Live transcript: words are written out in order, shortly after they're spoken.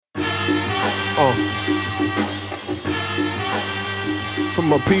Some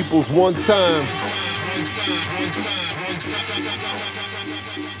my peoples one time.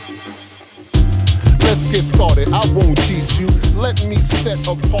 Let's get started. I won't cheat you. Let me set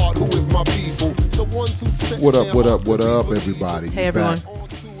apart who is my people. The ones who set What up, everybody? Hey, everyone.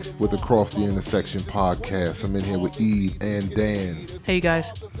 Back with Across the Intersection podcast. I'm in here with Eve and Dan. Hey, you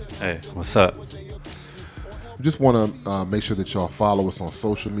guys. Hey, what's up? Just want to make sure that y'all follow us on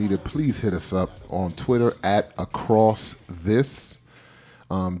social media. Please hit us up on Twitter at Across This.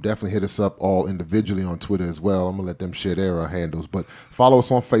 Definitely hit us up all individually on Twitter as well. I'm going to let them share their handles. But follow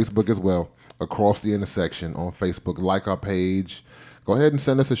us on Facebook as well, Across the Intersection on Facebook. Like our page. Go ahead and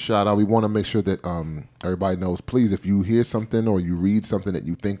send us a shout out. We want to make sure that everybody knows, please, if you hear something or you read something that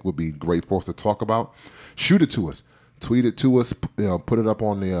you think would be great for us to talk about, shoot it to us. Tweet it to us, put it up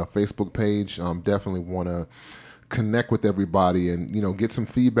on the Facebook page. Definitely want to connect with everybody and, get some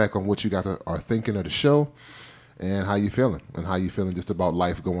feedback on what you guys are thinking of the show and how you feeling just about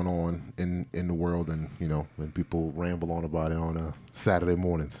life going on in the world and, when people ramble on about it on Saturday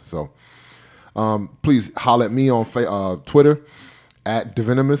mornings. So please holler at me on Twitter at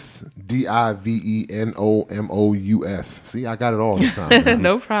Divenomous, Divenomous. See, I got it all this time.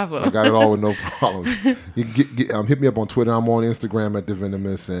 No problem. I got it all with no problems. You hit me up on Twitter. I'm on Instagram at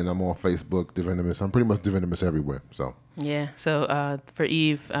Divenomous, and I'm on Facebook, Divenomous. I'm pretty much Divenomous everywhere. So Yeah. So for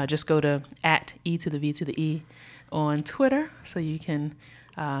Eve, just go to at E to the V to the E on Twitter so you can,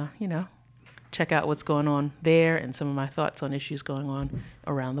 check out what's going on there and some of my thoughts on issues going on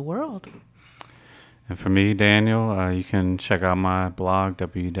around the world. And for me, Daniel, you can check out my blog,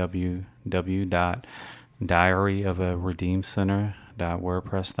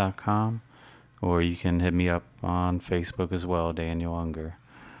 www.diaryofaredeemedcenter.wordpress.com, or you can hit me up on Facebook as well, Daniel Unger.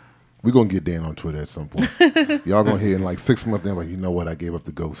 We're going to get Dan on Twitter at some point. Y'all going to hear in like 6 months, Dan, like, you know what? I gave up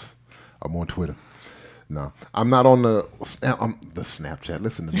the ghost. I'm on Twitter. No, I'm not on the Snapchat.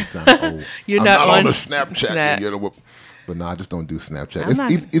 Listen to me sound old. You're I'm not on on the Snapchat. Snap. But no, I just don't do Snapchat. I'm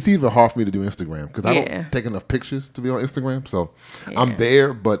not- It's even hard for me to do Instagram because I Yeah. don't take enough pictures to be on Instagram. So Yeah. I'm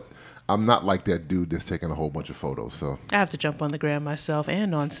there, but I'm not like that dude that's taking a whole bunch of photos. So I have to jump on the gram myself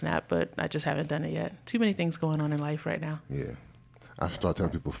and on Snap, but I just haven't done it yet. Too many things going on in life right now. yeah, I start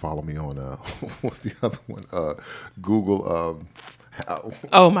telling people follow me on what's the other one? Google.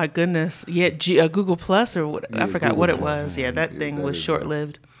 Oh my goodness! Yeah, Google Plus or what? Yeah, I forgot Google what it Plus. was. Yeah, that Yeah, thing that was is, short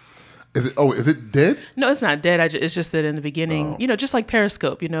lived. Is it dead? No, it's not dead. It's just that in the beginning, just like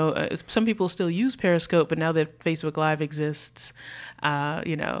Periscope, some people still use Periscope, but now that Facebook Live exists,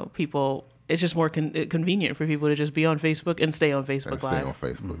 people, it's just more convenient for people to just be on Facebook and stay on Facebook And Live. stay on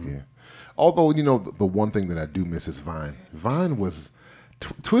Facebook, yeah. Although, the one thing that I do miss is Vine. Vine was,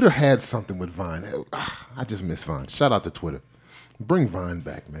 Twitter had something with Vine. I just miss Vine. Shout out to Twitter. Bring Vine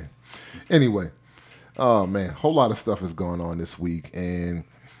back, man. Anyway, oh man, whole lot of stuff is going on this week, and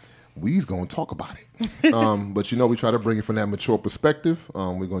we's going to talk about it. But we try to bring it from that mature perspective.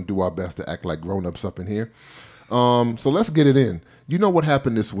 We're going to do our best to act like grown-ups up in here. So let's get it in. What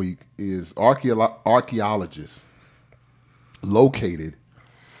happened this week is archaeologists located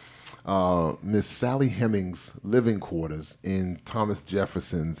Miss Sally Hemings' living quarters in Thomas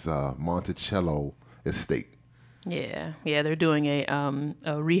Jefferson's Monticello estate. Yeah, they're doing a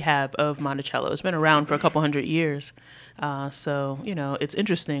rehab of Monticello. It's been around for a couple hundred years. So, it's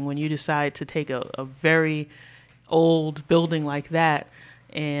interesting when you decide to take a very old building like that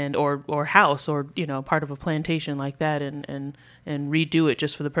and or house or, part of a plantation like that and redo it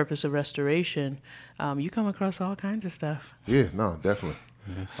just for the purpose of restoration. You come across all kinds of stuff. Yeah, no, definitely.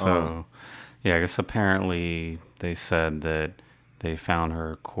 So, I guess apparently they said that they found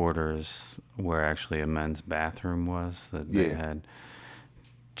her quarters where actually a men's bathroom was, that they had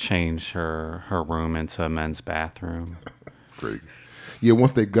changed her room into a men's bathroom. It's crazy. Yeah,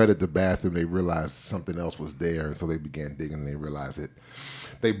 once they gutted the bathroom, they realized something else was there, and so they began digging, and they realized that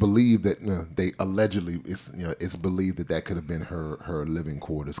they believe that they allegedly it's believed that could have been her living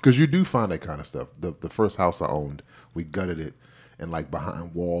quarters, because you do find that kind of stuff. The first house I owned, we gutted it, and like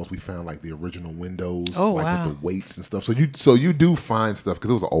behind walls we found like the original windows, with the weights and stuff. So you do find stuff,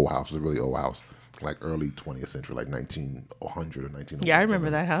 because it was an old house. It was a really old house, like early 20th century, like 1900 or 1900. Yeah, I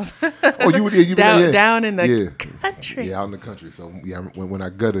remember that house. Oh, you would down in the country. Yeah, out in the country. So yeah, when I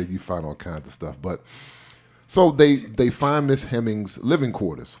gutted, you find all kinds of stuff. But so they find Miss Hemings' living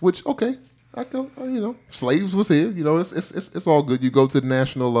quarters, which slaves was here. It's all good. You go to the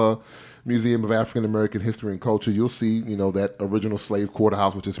National Museum of African American History and Culture, you'll see that original slave quarter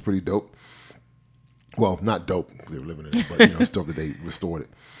house, which is pretty dope. Well, not dope because they were living in it, but stuff that they restored it.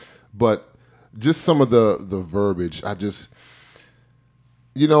 But just some of the verbiage, I just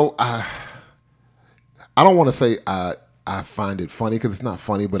I don't want to say I find it funny, because it's not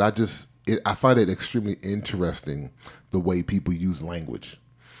funny, but I find it extremely interesting the way people use language,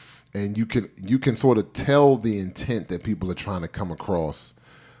 and you can sort of tell the intent that people are trying to come across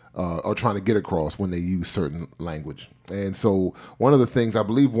or trying to get across when they use certain language. And so one of the things, I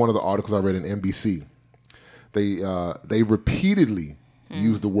believe one of the articles I read in NBC, they repeatedly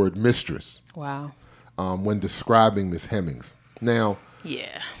use the word mistress. Wow. When describing Miss Hemings. Now,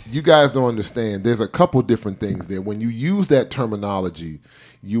 Yeah. you guys don't understand. There's a couple different things there. When you use that terminology,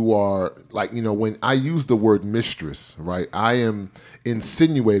 you are like, when I use the word mistress, right, I am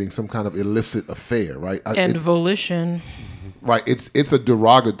insinuating some kind of illicit affair, right? And volition. Right. It's a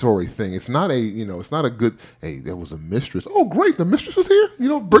derogatory thing. It's not it's not a good, hey, there was a mistress. Oh, great. The mistress was here.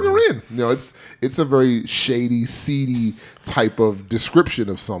 Bring her in. It's a very shady, seedy type of description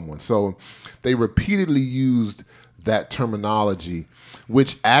of someone. So they repeatedly used that terminology,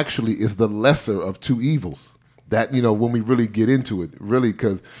 which actually is the lesser of two evils. That, when we really get into it, really,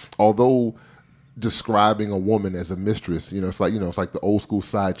 because although describing a woman as a mistress, it's like the old school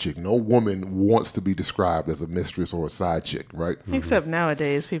side chick. No woman wants to be described as a mistress or a side chick, right? Except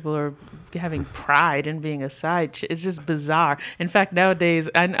nowadays, people are having pride in being a side chick. It's just bizarre. In fact, nowadays,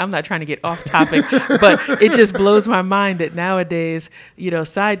 I'm not trying to get off topic, but it just blows my mind that nowadays,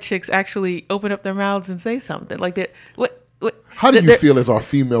 side chicks actually open up their mouths and say something like that. How do you feel as our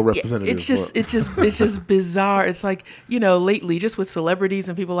female representative? It's just bizarre. It's like, lately, just with celebrities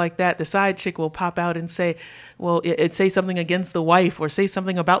and people like that, the side chick will pop out and say, well, it say something against the wife or say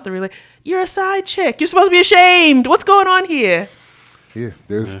something about the relationship. You're a side chick. You're supposed to be ashamed. What's going on here? Yeah,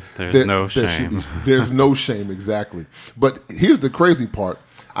 there's no shame. There's no shame, exactly. But here's the crazy part.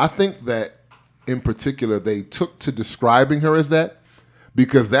 I think that in particular, they took to describing her as that,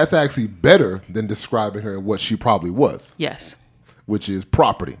 because that's actually better than describing her what she probably was. Yes. Which is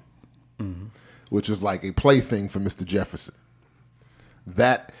property, which is like a plaything for Mr. Jefferson.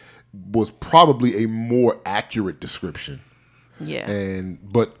 That was probably a more accurate description. Yeah.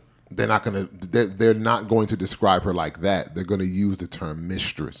 But they're not going to describe her like that. They're going to use the term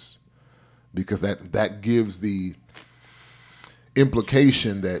mistress, because that gives the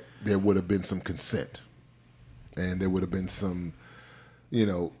implication that there would have been some consent, and there would have been some, I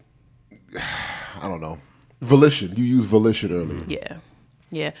don't know, volition. You used volition earlier.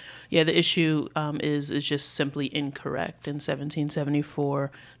 Yeah. The issue is just simply incorrect. In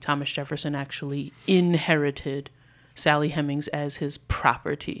 1774, Thomas Jefferson actually inherited Sally Hemings as his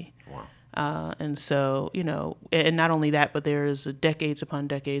property. Wow. And so, and not only that, but there is a decades upon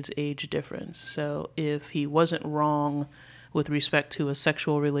decades age difference. So if he wasn't wrong with respect to a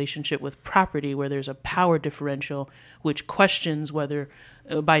sexual relationship with property where there's a power differential which questions whether,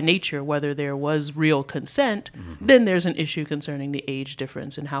 by nature, whether there was real consent, then there's an issue concerning the age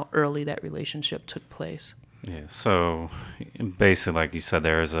difference and how early that relationship took place. Yeah, so basically, like you said,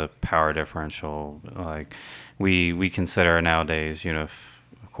 there is a power differential. Like we consider nowadays, if,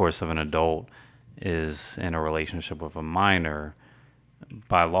 of course, if an adult is in a relationship with a minor,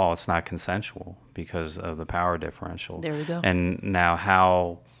 by law, it's not consensual because of the power differential. There we go. And now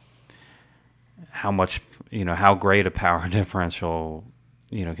how much, how great a power differential,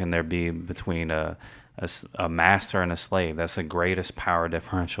 can there be between a master and a slave? That's the greatest power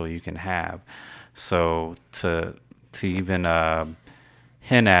differential you can have. So to even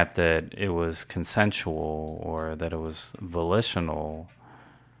hint at that it was consensual or that it was volitional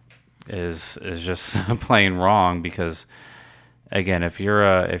is just plain wrong, because again, if you're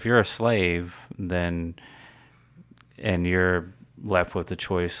a slave, then and you're left with the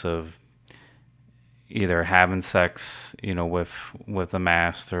choice of either having sex, with a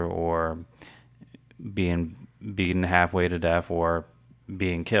master, or being beaten halfway to death, or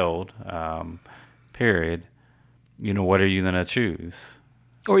being killed, period. What are you gonna choose?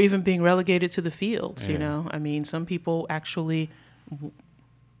 Or even being relegated to the fields. Yeah. I mean, some people actually.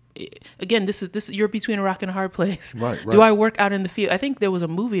 Again, this is you're between a rock and a hard place. Right. Do I work out in the field? I think there was a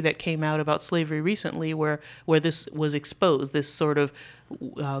movie that came out about slavery recently where this was exposed, this sort of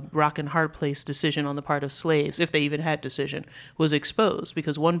rock and hard place decision on the part of slaves, if they even had decision, was exposed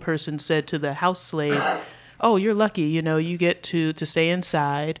because one person said to the house slave, "Oh, you're lucky, you get to stay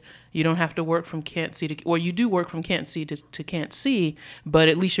inside. You don't have to work from can't see to, or you do work from can't see to can't see, but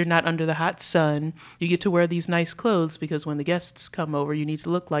at least you're not under the hot sun. You get to wear these nice clothes because when the guests come over, you need to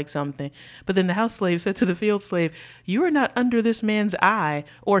look like something." But then the house slave said to the field slave, "You are not under this man's eye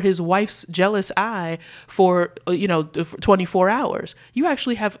or his wife's jealous eye for, for 24 hours. You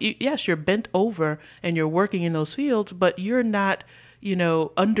actually have, yes, you're bent over and you're working in those fields, but you're not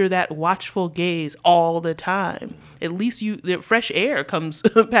under that watchful gaze all the time. At least the fresh air comes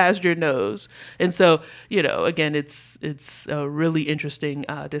past your nose. And so, again, it's a really interesting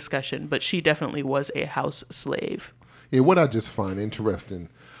discussion, but she definitely was a house slave. Yeah, what I just find interesting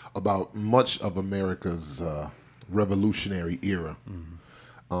about much of America's revolutionary era,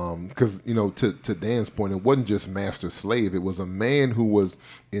 because, to Dan's point, it wasn't just master slave. It was a man who was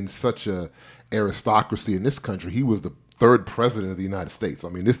in such a aristocracy in this country. He was the third president of the United States. I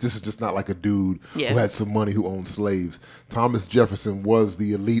mean, this is just not like a dude who had some money who owned slaves. Thomas Jefferson was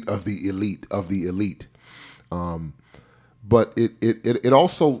the elite of the elite of the elite. But it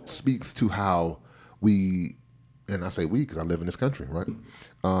also speaks to how we, and I say we because I live in this country, right,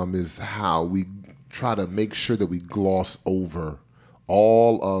 is how we try to make sure that we gloss over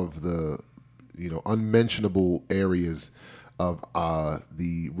all of the, unmentionable areas of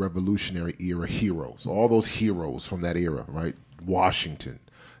the Revolutionary era heroes, all those heroes from that era, right? Washington,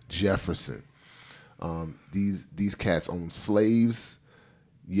 Jefferson. These cats owned slaves,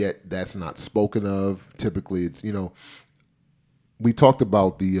 yet that's not spoken of. Typically, it's, we talked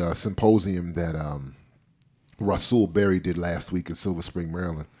about the symposium that Rasul Berry did last week in Silver Spring,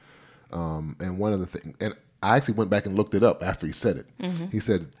 Maryland. And one of the things, and I actually went back and looked it up after he said it. Mm-hmm. He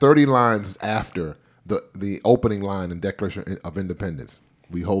said 30 lines after the opening line in Declaration of Independence,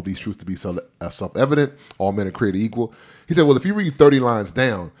 we hold these truths to be self-evident, all men are created equal. He said, well, if you read 30 lines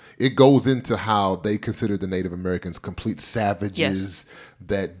down, it goes into how they considered the Native Americans complete savages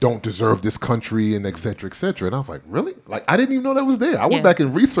that don't deserve this country, and et cetera, et cetera. And I was like, really? Like, I didn't even know that was there. I went back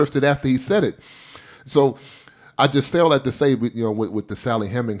and researched it after he said it. So I just say all that to say, with the Sally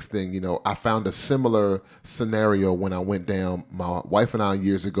Hemings thing, I found a similar scenario when I went down. My wife and I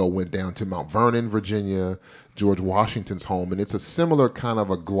years ago went down to Mount Vernon, Virginia, George Washington's home, and it's a similar kind of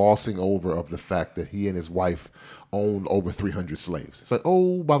a glossing over of the fact that he and his wife owned over 300 slaves. It's like,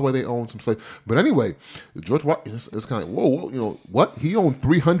 oh, by the way, they owned some slaves. But anyway, George Washington, it's kind of whoa, what? He owned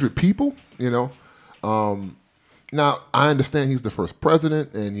 300 people, Now, I understand he's the first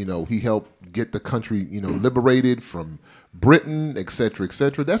president, and, he helped get the country, liberated from Britain, et cetera, et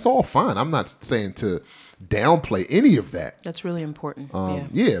cetera. That's all fine. I'm not saying to downplay any of that. That's really important.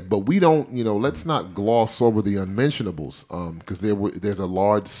 Yeah, but we don't, let's not gloss over the unmentionables, because there's a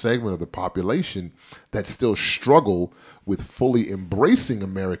large segment of the population that still struggle with fully embracing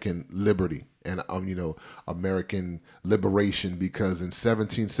American liberty and, American liberation, because in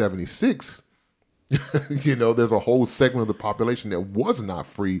 1776, there's a whole segment of the population that was not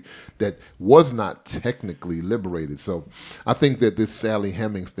free, that was not technically liberated. So I think that this Sally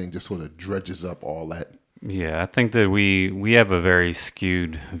Hemings thing just sort of dredges up all that. Yeah, I think that we have a very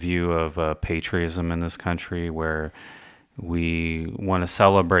skewed view of patriotism in this country, where we want to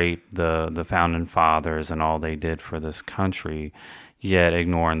celebrate the founding fathers and all they did for this country, yet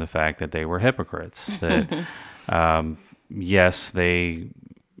ignoring the fact that they were hypocrites. That yes, they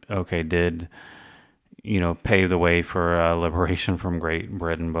did pave the way for liberation from Great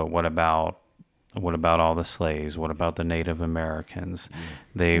Britain, but what about all the slaves? What about the Native Americans?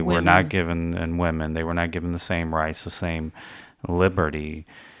 They were not given, and women, they were not given the same rights, the same liberty.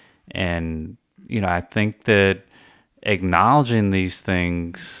 And, I think that acknowledging these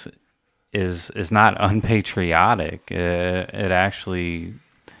things is not unpatriotic. It actually,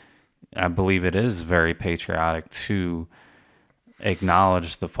 I believe it is very patriotic to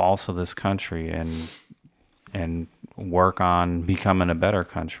acknowledge the faults of this country and work on becoming a better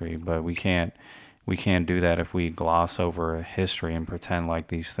country. But we can't do that if we gloss over history and pretend like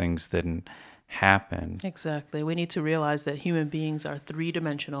these things didn't happen. Exactly. We need to realize that human beings are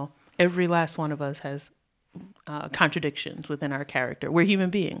three-dimensional. Every last one of us has contradictions within our character. We're human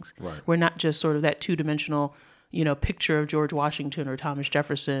beings. Right. We're not just sort of that two-dimensional, picture of George Washington or Thomas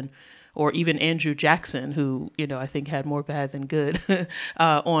Jefferson or even Andrew Jackson, who, I think had more bad than good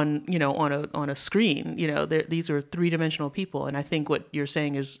on a screen. These are three-dimensional people. And I think what you're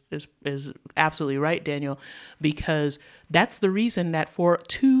saying is absolutely right, Daniel, because that's the reason that for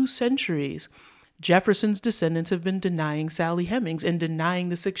 2 centuries, Jefferson's descendants have been denying Sally Hemings and denying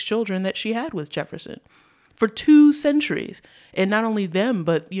the 6 children that she had with Jefferson for 2 centuries. And not only them,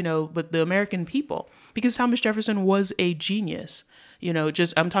 but the American people, because Thomas Jefferson was a genius.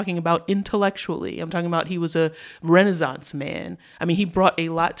 I'm talking about intellectually. I'm talking about he was a Renaissance man. I mean, he brought a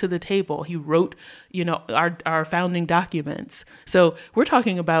lot to the table. He wrote, our founding documents. So we're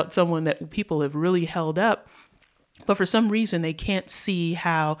talking about someone that people have really held up. But for some reason, they can't see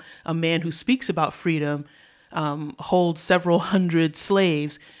how a man who speaks about freedom holds several hundred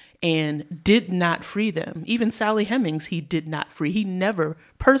slaves and did not free them. Even Sally Hemings, he did not free. He never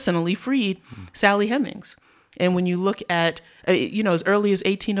personally freed Sally Hemings. And when you look at, as early as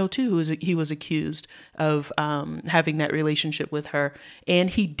 1802, he was accused of having that relationship with her, and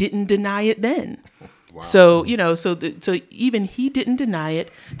he didn't deny it then. Wow. So, so even he didn't deny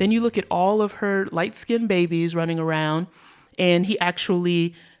it. Then you look at all of her light-skinned babies running around, and he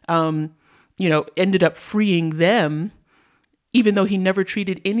actually, ended up freeing them, even though he never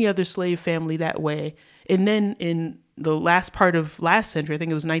treated any other slave family that way. And then in the last part of last century, I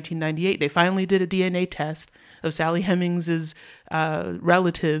think it was 1998, they finally did a DNA test of Sally Hemings's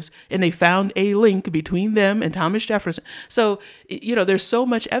relatives, and they found a link between them and Thomas Jefferson. So, there's so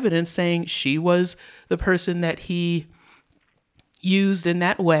much evidence saying she was the person that he used in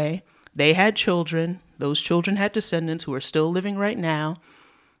that way. They had children. Those children had descendants who are still living right now.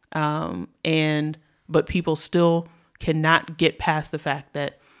 But people still cannot get past the fact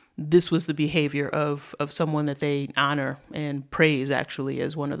that this was the behavior of someone that they honor and praise, actually,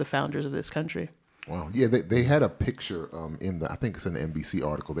 as one of the founders of this country. Wow. Yeah, they had a picture I think it's in the NBC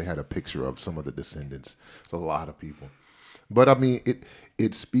article. They had a picture of some of the descendants. It's a lot of people. But I mean,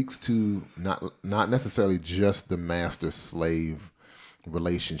 it speaks to not necessarily just the master-slave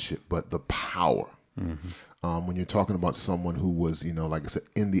relationship, but the power. Mm-hmm. When you're talking about someone who was, like I said,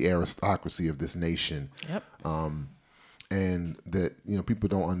 in the aristocracy of this nation. Yep. And that, people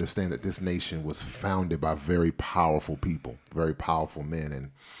don't understand that this nation was founded by very powerful people, very powerful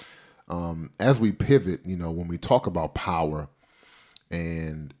men. And as we pivot, when we talk about power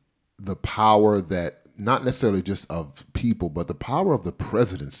and the power that not necessarily just of people, but the power of the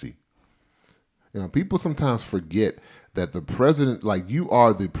presidency, people sometimes forget that the president, like you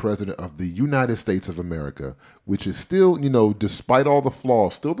are the president of the United States of America, which is still, despite all the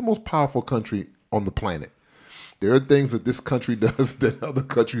flaws, still the most powerful country on the planet. There are things that this country does that other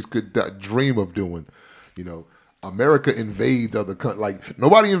countries could dream of doing. America invades other countries. Like,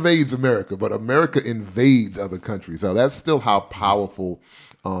 nobody invades America, but America invades other countries. So that's still how powerful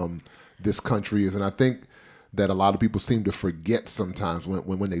this country is. And I think that a lot of people seem to forget sometimes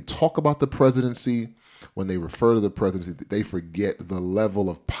when they talk about the presidency, when they refer to the presidency, they forget the level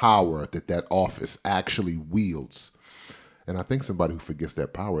of power that office actually wields. And I think somebody who forgets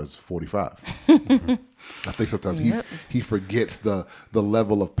that power is 45. I think sometimes he forgets the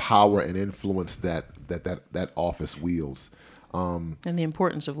level of power and influence that office wields. And the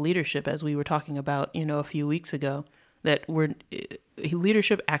importance of leadership, as we were talking about, a few weeks ago, that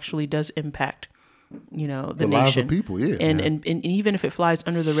leadership actually does impact, the nation. Lives of people, yeah. And even if it flies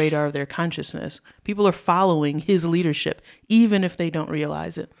under the radar of their consciousness, people are following his leadership, even if they don't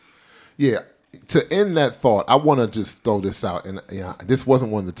realize it. Yeah. To end that thought, I want to just throw this out. And this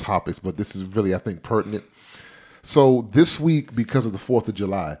wasn't one of the topics, but this is really, I think, pertinent. So this week, because of the 4th of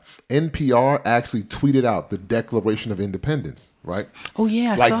July, NPR actually tweeted out the Declaration of Independence, right? Oh,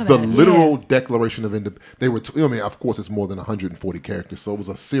 yeah, I saw that. Like the literal Declaration of Independence. They were, of course, it's more than 140 characters, so it was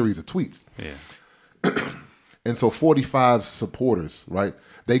a series of tweets. Yeah. And so 45 supporters, right?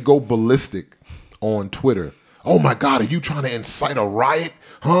 They go ballistic on Twitter. Oh, my God, are you trying to incite a riot?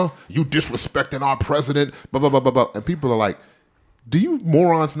 Huh? You disrespecting our president? Blah, blah, blah, blah, blah. And people are like, do you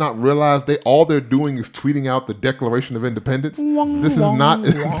morons not realize all they're doing is tweeting out the Declaration of Independence? This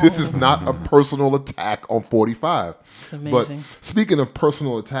is not a personal attack on 45. It's amazing. But speaking of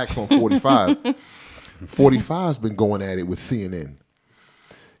personal attacks on 45, 45's been going at it with CNN.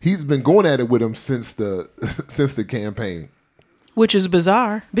 He's been going at it with him since the campaign. Which is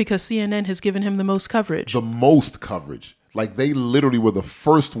bizarre because CNN has given him the most coverage. The most coverage. Like, they literally were the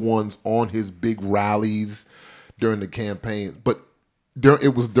first ones on his big rallies during the campaign. But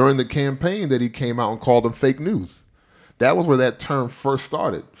it was during the campaign that he came out and called them fake news. That was where that term first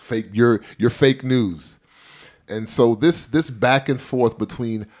started. You're fake news. And so this back and forth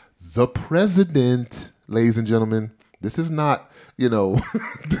between the president, ladies and gentlemen, this is not,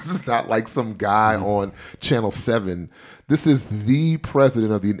 this is not like some guy on Channel 7. This is the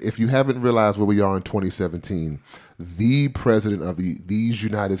president of if you haven't realized where we are in 2017, the president of these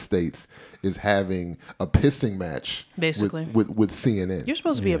United States is having a pissing match basically with CNN. You're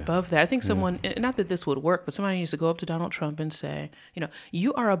supposed to be above that. I think someone, not that this would work, but somebody needs to go up to Donald Trump and say,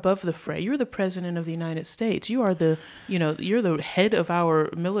 you are above the fray. You're the president of the United States. You are you're the head of our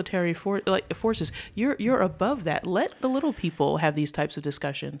military forces. You're above that. Let the little people have these types of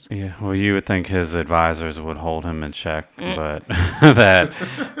discussions. Yeah, well, you would think his advisors would hold him in check, but that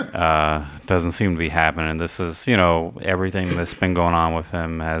doesn't seem to be happening. This is, everything that's been going on with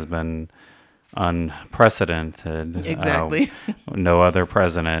him has been unprecedented. Exactly. No other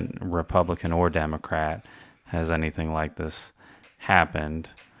president, Republican or Democrat, has anything like this happened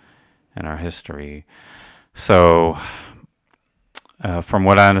in our history. So from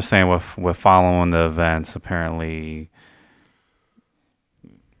what I understand, with following the events, apparently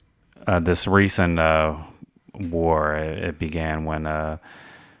this recent war, it began when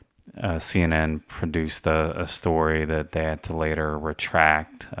CNN produced a story that they had to later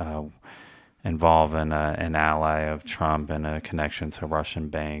retract, involving an ally of Trump and a connection to a Russian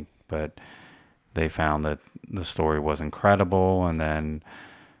bank, but they found that the story wasn't credible, and then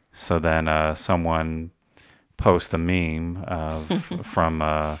someone posted a meme from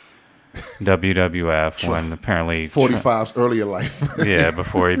WWF when apparently 45's earlier life. yeah,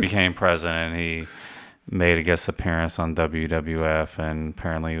 before he became president, he made a guest appearance on WWF, and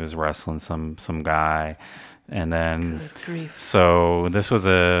apparently he was wrestling some guy, and then Good grief. so this was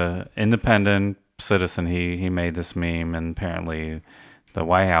a independent citizen. He made this meme, and apparently the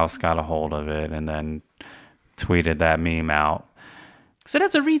White House got a hold of it and then tweeted that meme out. So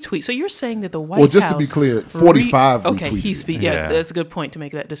that's a retweet. So you're saying that the White Well, House... just to be clear, 45 Okay, retweeted it. yes, Yeah. that's a good point to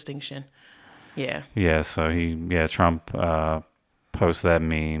make that distinction. Yeah. Yeah, so Trump posted that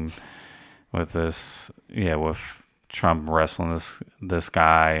meme with with Trump wrestling this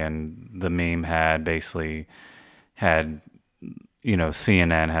guy, and the meme had CNN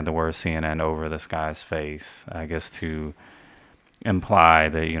had the word CNN over this guy's face, I guess to imply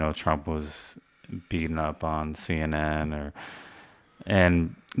that Trump was beating up on CNN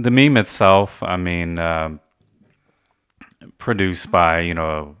and the meme itself, I mean, produced by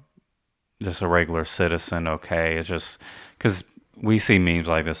just a regular citizen. Okay, it's just because we see memes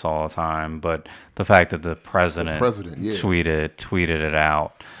like this all the time, but the fact that the president yeah. tweeted it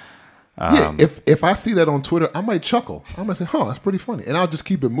out. Yeah, if I see that on Twitter, I might chuckle. I might say, "Huh, that's pretty funny," and I'll just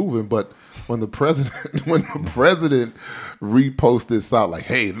keep it moving. But when the president reposts this out, like,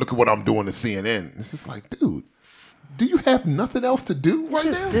 "Hey, look at what I'm doing to CNN," it's just like, dude, do you have nothing else to do right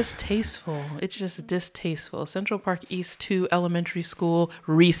It's just now? distasteful. It's just distasteful. Central Park East 2 Elementary School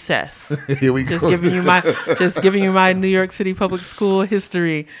recess. Here we Just go. giving you my New York City public school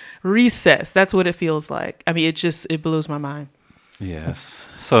history. Recess. That's what it feels like. I mean, it blows my mind. Yes.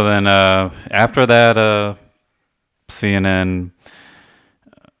 So then after that, CNN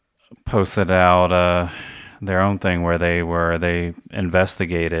posted out their own thing where they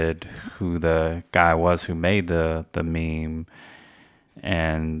investigated who the guy was who made the meme,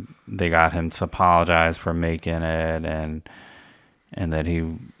 and they got him to apologize for making it, and that he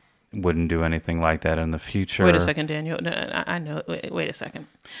wouldn't do anything like that in the future. Wait a second, Daniel. No, I know. Wait a second.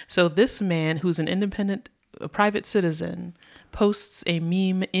 So this man, who's an independent, private citizen, posts a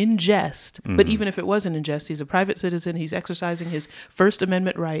meme in jest. But even if it wasn't in jest, he's a private citizen. He's exercising his First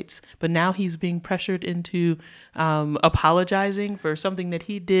Amendment rights. But now he's being pressured into apologizing for something that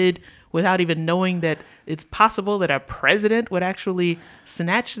he did without even knowing that it's possible that a president would actually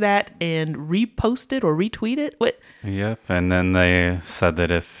snatch that and repost it or retweet it. What? Yep. And then they said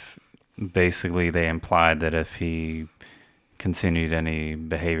that they implied that if he continued any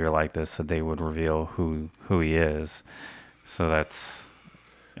behavior like this, that they would reveal who he is. So it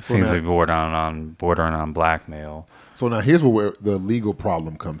seems to be bordering on blackmail. So now here's where the legal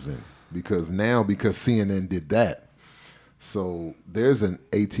problem comes in, because CNN did that, so there's an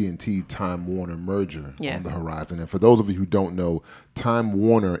AT&T Time Warner merger on the horizon. And for those of you who don't know, Time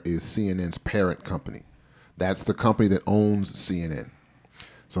Warner is CNN's parent company. That's the company that owns CNN.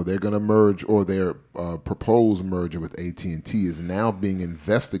 So they're going to merge, or their proposed merger with AT&T is now being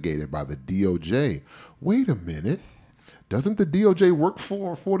investigated by the DOJ. Wait a minute. Doesn't the DOJ work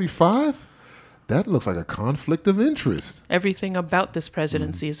for 45? That looks like a conflict of interest. Everything about this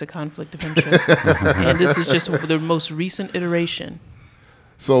presidency is a conflict of interest. And this is just the most recent iteration.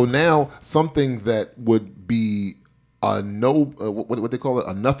 So now something that would be what they call it,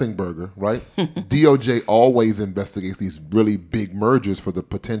 a nothing burger, right? DOJ always investigates these really big mergers for the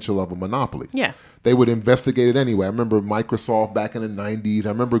potential of a monopoly. Yeah. They would investigate it anyway. I remember Microsoft back in the 90s. I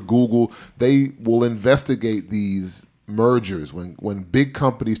remember Google. They will investigate these mergers when big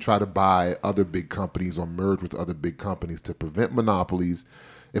companies try to buy other big companies or merge with other big companies to prevent monopolies.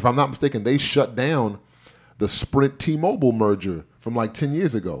 If I'm not mistaken, they shut down the Sprint T-Mobile merger from like 10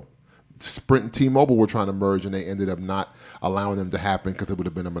 years ago. Sprint and T-Mobile were trying to merge, and they ended up not allowing them to happen because it would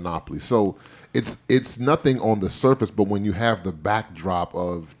have been a monopoly. So it's nothing on the surface, but when you have the backdrop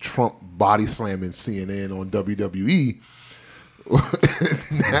of Trump body slamming CNN on WWE,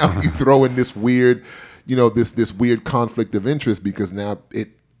 now you throw in this weird, this weird conflict of interest, because now it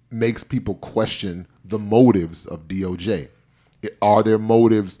makes people question the motives of DOJ. Are their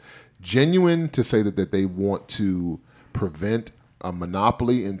motives genuine to say that they want to prevent a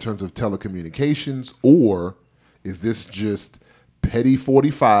monopoly in terms of telecommunications, or is this just petty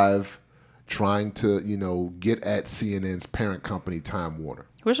 45 trying to, get at CNN's parent company, Time Warner.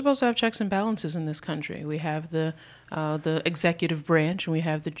 We're supposed to have checks and balances in this country. We have the executive branch, and we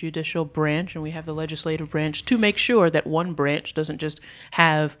have the judicial branch, and we have the legislative branch to make sure that one branch doesn't just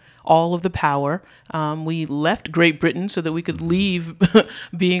have all of the power. We left Great Britain so that we could leave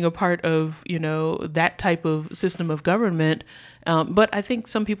being a part of, that type of system of government. But I think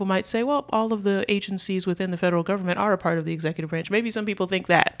some people might say, well, all of the agencies within the federal government are a part of the executive branch. Maybe some people think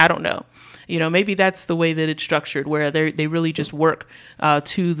that. I don't know. Maybe that's the way that it's structured, where they really just work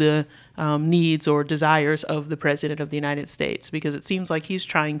to the needs or desires of the president of the United States, because it seems like he's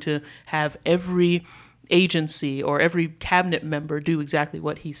trying to have every agency or every cabinet member do exactly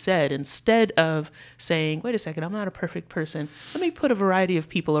what he said, instead of saying, wait a second, I'm not a perfect person. Let me put a variety of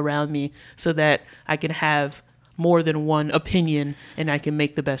people around me so that I can have more than one opinion and I can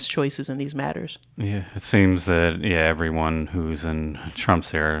make the best choices in these matters. Yeah, it seems that, everyone who's in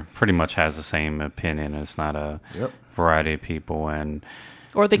Trump's era pretty much has the same opinion. It's not a variety of people.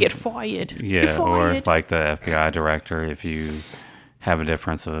 Or they get fired. Yeah, or like the FBI director, if you have a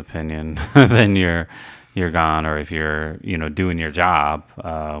difference of opinion, then you're gone. Or if you're, doing your job,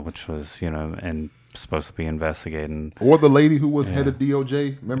 which was, and supposed to be investigating. Or the lady who was head of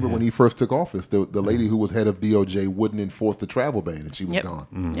DOJ. Remember when he first took office, the lady who was head of DOJ wouldn't enforce the travel ban, and she was gone.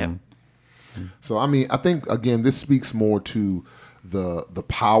 Mm-hmm. Yep. So, I think, again, this speaks more to the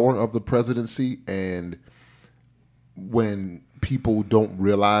power of the presidency, and when people don't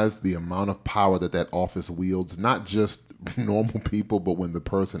realize the amount of power that office wields, not just normal people, but when the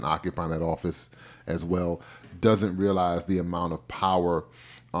person occupying that office as well doesn't realize the amount of power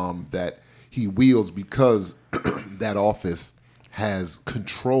that he wields, because that office has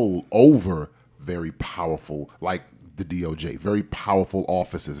control over very powerful, like the DOJ, very powerful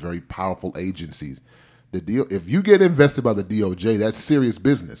offices, very powerful agencies. If you get invested by the DOJ, that's serious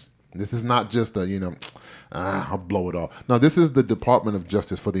business. This is not just I'll blow it off. No, this is the Department of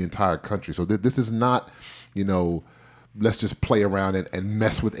Justice for the entire country. So this is not, let's just play around and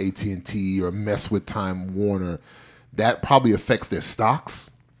mess with AT&T or mess with Time Warner. That probably affects their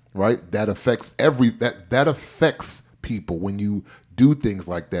stocks, right? That affects that affects people when you do things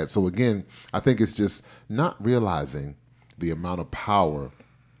like that. So again, I think it's just not realizing the amount of power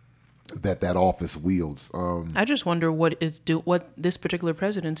that office wields. I just wonder what this particular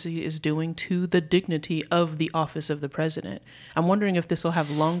presidency is doing to the dignity of the office of the president. I'm wondering if this will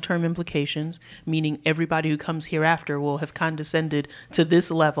have long-term implications, meaning everybody who comes hereafter will have condescended to this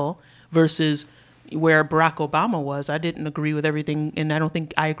level versus where Barack Obama was. I didn't agree with everything, and I don't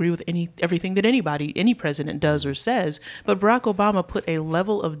think I agree with everything that any president does or says, but Barack Obama put a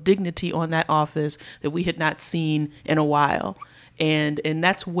level of dignity on that office that we had not seen in a while. And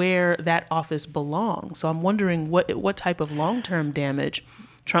that's where that office belongs. So I'm wondering what type of long-term damage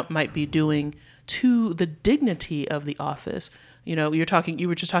Trump might be doing to the dignity of the office. You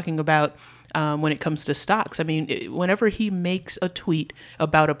were just talking about when it comes to stocks. I mean, whenever he makes a tweet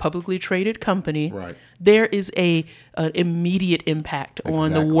about a publicly traded company, right, there is an immediate impact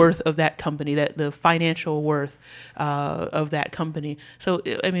on the worth of that company, that the financial worth of that company. So,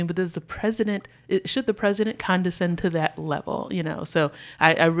 I mean, but should the president condescend to that level? So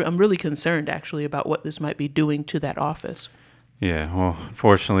I'm really concerned actually about what this might be doing to that office. Yeah, well,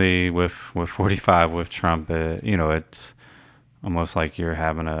 fortunately, with 45 with Trump, it's almost like you're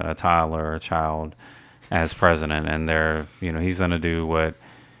having a toddler or a child as president, and he's going to do what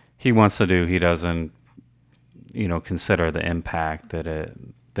he wants to do. He doesn't, consider the impact that it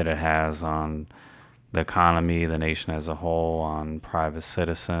has on the economy, the nation as a whole, on private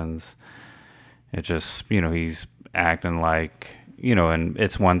citizens. It just, he's acting like, and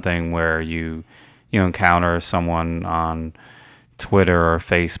it's one thing where you encounter someone on Twitter or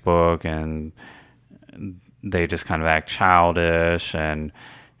Facebook and they just kind of act childish and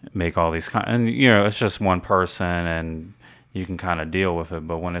make all these and it's just one person and you can kind of deal with it.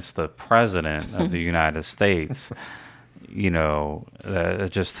 But when it's the president of the United States, it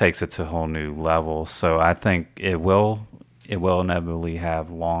just takes it to a whole new level. So I think it will inevitably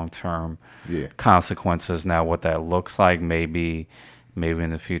have long-term consequences. Now, what that looks like, maybe in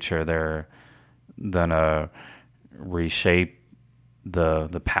the future they're gonna reshape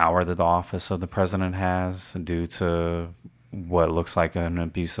the power that the office of the president has due to what looks like an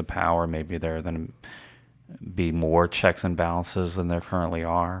abuse of power. Maybe there are going to be more checks and balances than there currently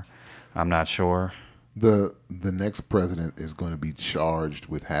are. I'm not sure. The next president is going to be charged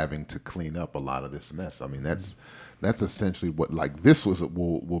with having to clean up a lot of this mess. I mean, that's essentially what, like, this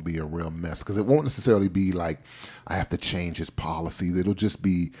will be a real mess, because it won't necessarily be like I have to change his policies. It'll just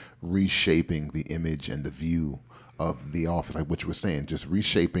be reshaping the image and the view of the office, like what you were saying, just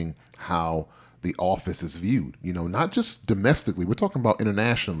reshaping how the office is viewed. You know, not just domestically, we're talking about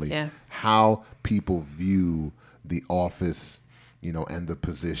internationally. Yeah. How people view the office, you know, and the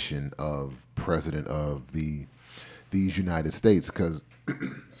position of president of these United States, because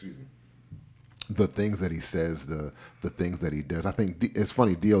excuse me, the things that he says, the things that he does. I think it's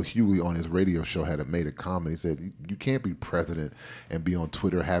funny. D.L. Hughley on his radio show made a comment. He said, "You can't be president and be on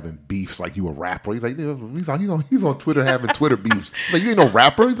Twitter having beefs like you a rapper." He's like, he's on Twitter having Twitter beefs. He's like, "You ain't no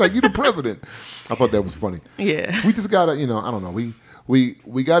rapper." He's like, "You the president." I thought that was funny. Yeah. We just gotta, you know, I don't know. We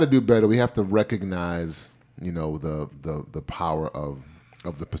got to do better. We have to recognize, you know, the power of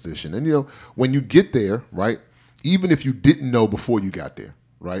the position. And you know, when you get there, right? Even if you didn't know before you got there,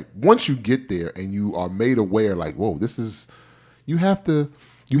 right? Once you get there and you are made aware, like, whoa, this is, you have to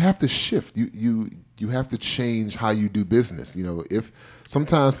shift. You have to change how you do business. You know, if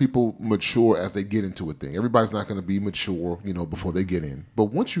sometimes people mature as they get into a thing. Everybody's not going to be mature, you know, before they get in. But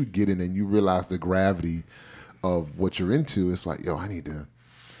once you get in and you realize the gravity of what you're into, it's like, yo, I need to,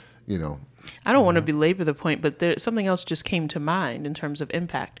 you know. I don't want to belabor the point, but something else just came to mind in terms of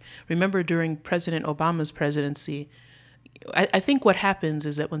impact. Remember during President Obama's presidency, I think what happens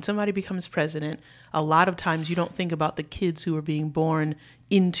is that when somebody becomes president, a lot of times you don't think about the kids who are being born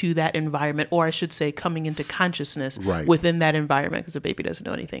into that environment, or I should say coming into consciousness within that environment, because a baby doesn't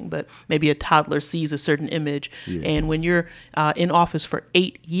know anything, but maybe a toddler sees a certain image. Yeah. And when you're in office for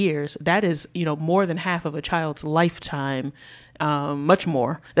 8 years, that is, you know, more than half of a child's lifetime. Much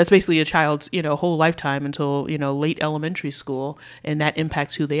more. That's basically a child's, you know, whole lifetime until, you know, late elementary school, and that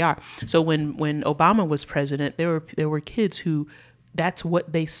impacts who they are. So when Obama was president, there were kids who that's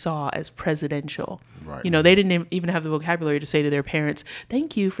what they saw as presidential. Right. You know, they didn't even have the vocabulary to say to their parents,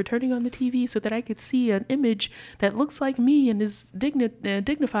 "Thank you for turning on the TV so that I could see an image that looks like me and is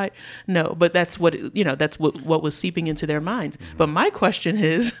dignified." No, but that's what, you know, that's what was seeping into their minds. Mm-hmm. But my question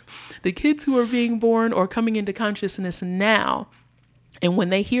is, the kids who are being born or coming into consciousness now, and when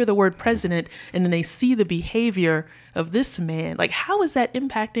they hear the word president and then they see the behavior of this man, like, how is that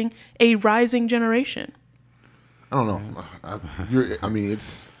impacting a rising generation? I don't know. I mean,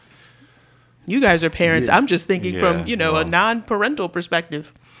 it's... You guys are parents. Yeah. I'm just thinking from, you know, a non-parental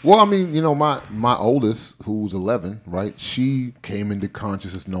perspective. Well, I mean, you know, my oldest, who's 11, right, she came into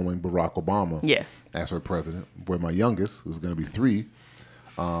consciousness knowing Barack Obama as her president, where my youngest, who's going to be 3,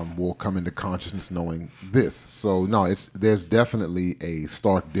 will come into consciousness knowing this. So, no, there's definitely a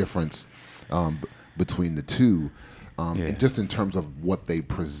stark difference between the two, just in terms of what they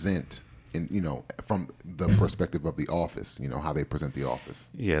present. In, you know, from the perspective of the office, you know, how they present the office.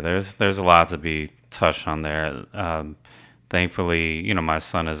 Yeah, there's a lot to be touched on there. Thankfully, you know, my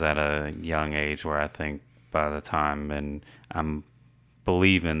son is at a young age where I think by the time, and I'm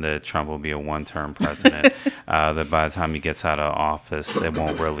believing that Trump will be a one-term president, that by the time he gets out of office, it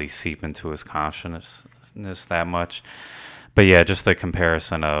won't really seep into his consciousness that much. But yeah, just the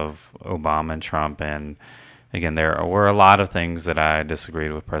comparison of Obama and Trump, and again, there were a lot of things that I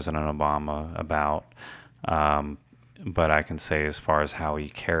disagreed with President Obama about, but I can say as far as how he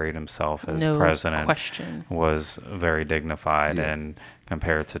carried himself as president was very dignified, and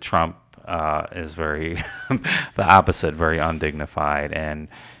compared to Trump, is very the opposite, very undignified. And,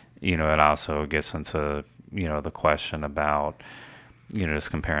 you know, it also gets into, you know, the question about, you know,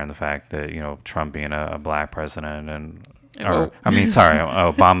 just comparing the fact that, you know, Trump being a black president and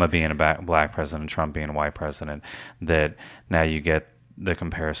Obama being a black president, Trump being a white president, that now you get the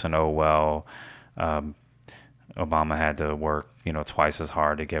comparison, Obama had to work, you know, twice as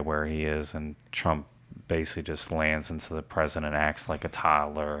hard to get where he is, and Trump basically just lands into the president, acts like a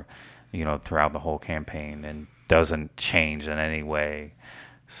toddler, you know, throughout the whole campaign and doesn't change in any way.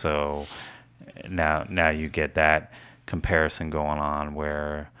 So now you get that comparison going on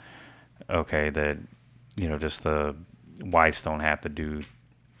where, okay, that, you know, just the whites don't have to do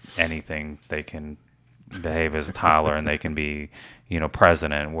anything. They can behave as a toddler and they can be, you know,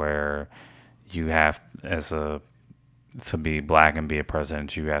 president, where you have, to be black and be a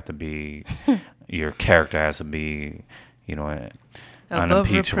president, you have to be, your character has to be, you know,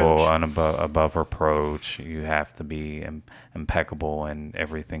 unimpeachable, above reproach. You have to be impeccable in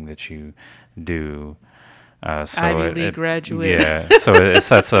everything that you do. So Ivy League graduate. Yeah, so it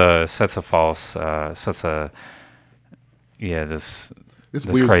sets a false, this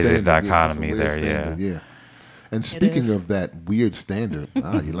crazy dichotomy there. Yeah. And speaking of that weird standard,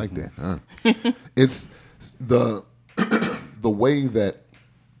 you like that? It's the way that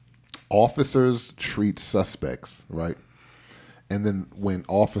officers treat suspects, right? And then when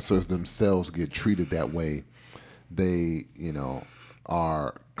officers themselves get treated that way, they, you know,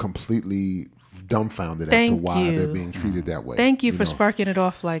 are completely dumbfounded as to why they're being treated that way. Thank you for sparking it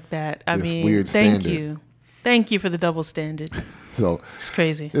off like that. I mean, weird thank standard. you. Thank you for the double standard. So It's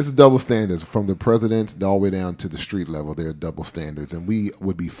crazy. it's double standards from the presidents all the way down to the street level. There are double standards, and we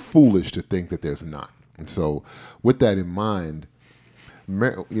would be foolish to think that there's not. And so, with that in mind,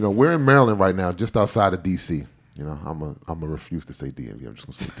 we're in Maryland right now, just outside of D.C. I'm gonna refuse to say DMV. I'm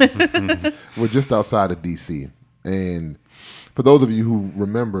just gonna say D.C. We're just outside of D.C. And for those of you who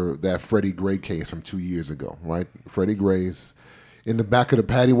remember that Freddie Gray case from 2 years ago, right? Freddie Gray's in the back of the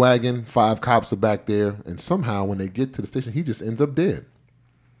paddy wagon. 5 cops are back there, and somehow when they get to the station, he just ends up dead.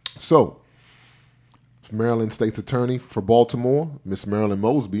 So, Maryland State's Attorney for Baltimore, Miss Marilyn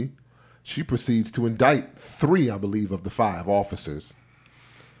Mosby, she proceeds to indict 3, I believe, of the 5 officers.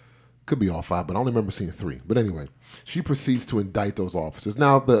 Could be all 5, but I only remember seeing 3. But anyway, she proceeds to indict those officers.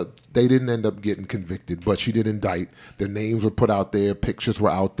 Now, they didn't end up getting convicted, but she did indict. Their names were put out there, pictures were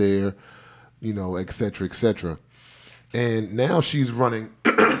out there, et cetera, et cetera. And now she's running,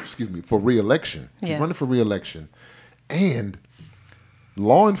 for re-election. She's running for re-election. And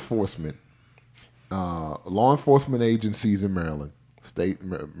law enforcement agencies in Maryland,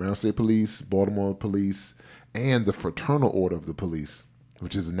 Maryland State Police, Baltimore Police, and the Fraternal Order of the Police,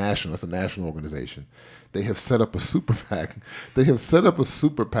 which is that's a national organization. They have set up a super PAC.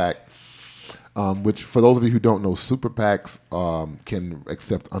 Which, for those of you who don't know, super PACs can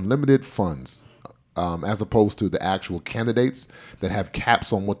accept unlimited funds, as opposed to the actual candidates that have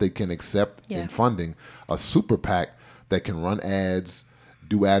caps on what they can accept in funding. A super PAC that can run ads,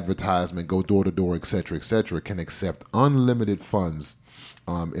 do advertisement, go door to door, et cetera, can accept unlimited funds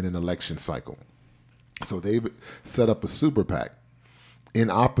in an election cycle. So they've set up a super PAC in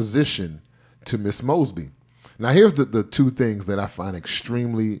opposition to Miss Mosby. Now, here's the 2 things that I find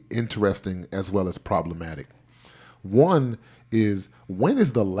extremely interesting as well as problematic. One is, when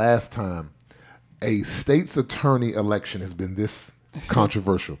is the last time a state's attorney election has been this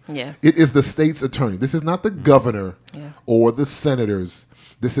controversial? Yeah. It is the state's attorney. This is not the governor or the senators.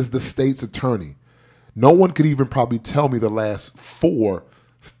 This is the state's attorney. No one could even probably tell me the last 4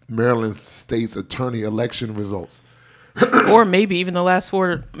 Maryland state's attorney election results. Or maybe even the last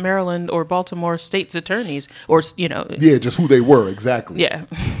 4 Maryland or Baltimore state's attorneys, or Yeah, just who they were, exactly. Yeah.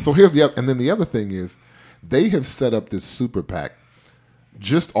 So here's and then the other thing is, they have set up this super PAC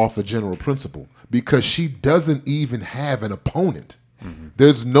just off a general principle, because she doesn't even have an opponent. Mm-hmm.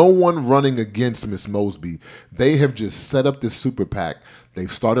 There's no one running against Miss Mosby. They have just set up this super PAC.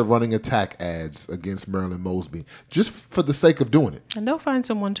 They've started running attack ads against Marilyn Mosby just for the sake of doing it. And they'll find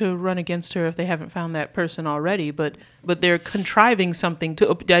someone to run against her if they haven't found that person already. But they're contriving something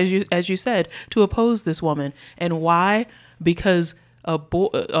to, as you said, to oppose this woman. And why? Because a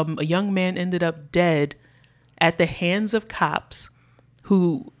young man ended up dead at the hands of cops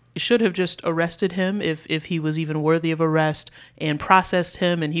who should have just arrested him if he was even worthy of arrest, and processed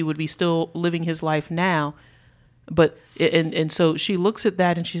him, and he would be still living his life now. But and so she looks at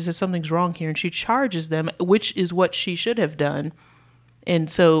that and she says something's wrong here, and she charges them, which is what she should have done. And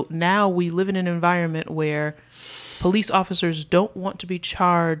so now we live in an environment where police officers don't want to be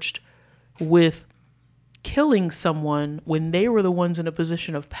charged with killing someone when they were the ones in a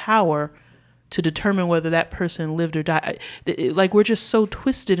position of power to determine whether that person lived or died. Like, we're just so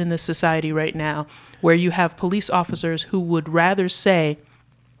twisted in this society right now, where you have police officers who would rather say,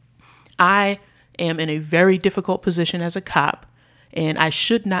 I am in a very difficult position as a cop, and I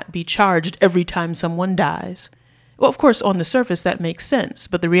should not be charged every time someone dies. Well, of course, on the surface, that makes sense.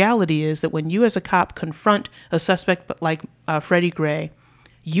 But the reality is that when you as a cop confront a suspect like Freddie Gray,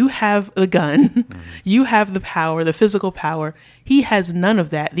 you have a gun, you have the power, the physical power. He has none of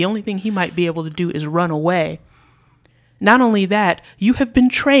that. The only thing he might be able to do is run away. Not only that, you have been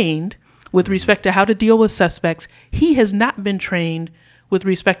trained with respect to how to deal with suspects. He has not been trained with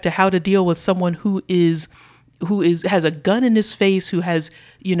respect to how to deal with someone who has a gun in his face, who has,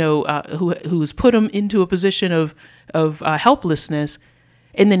 who's put him into a position of helplessness.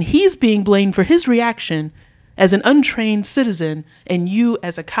 And then he's being blamed for his reaction as an untrained citizen, and you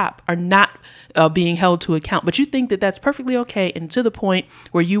as a cop are not being held to account. But you think that that's perfectly okay, and to the point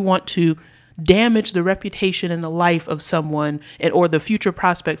where you want to damage the reputation and the life of someone, or the future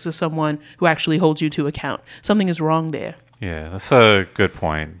prospects of someone who actually holds you to account. Something is wrong there. Yeah, that's a good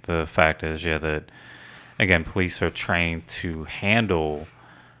point. The fact is, that, again, police are trained to handle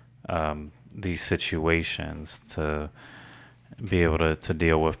these situations, to be able to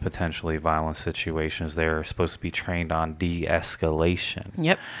deal with potentially violent situations. They're supposed to be trained on de-escalation.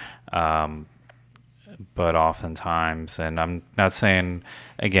 Yep. but oftentimes, and I'm not saying,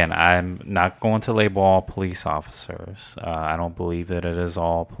 again, I'm not going to label all police officers. I don't believe that it is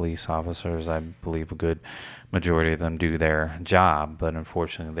all police officers. I believe a good majority of them do their job, but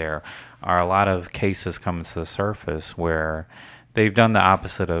unfortunately there are a lot of cases coming to the surface where they've done the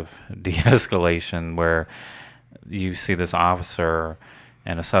opposite of de-escalation, where you see this officer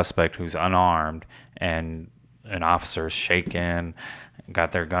and a suspect who's unarmed, and an officer is shaken,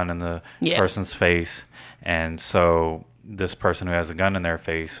 got their gun in the person's face, and so this person who has a gun in their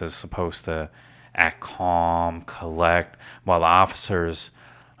face is supposed to act calm, collect, while the officer's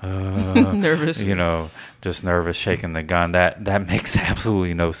nervous, just nervous, shaking the gun. That makes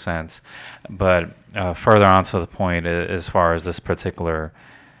absolutely no sense. But further on to the point, as far as this particular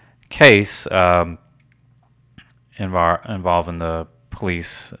case involving the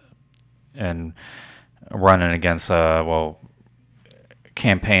police and running against,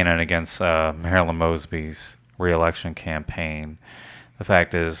 campaigning against Marilyn Mosby's re-election campaign. The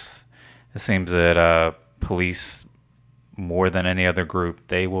fact is, it seems that police, more than any other group,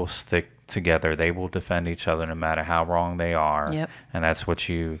 they will stick together. They will defend each other no matter how wrong they are. Yep. And that's what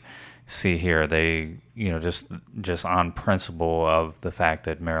you see here. They, just on principle of the fact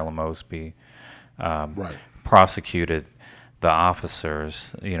that Marilyn Mosby prosecuted the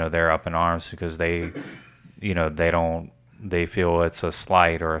officers, they're up in arms because they feel it's a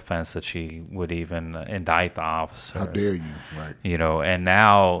slight or offense that she would even indict the officers. How dare you, right? And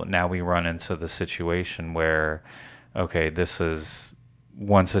now we run into the situation where, okay, this is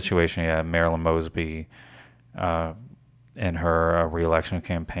one situation. Yeah, Marilyn Mosby in her re-election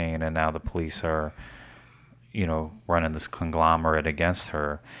campaign, and now the police are, running this conglomerate against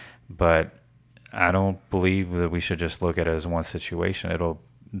her. But I don't believe that we should just look at it as one situation.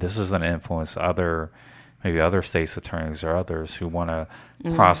 This is going to influence maybe other states' attorneys or others who want to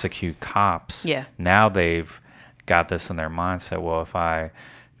prosecute cops. Yeah. Now they've got this in their mindset. Well, if I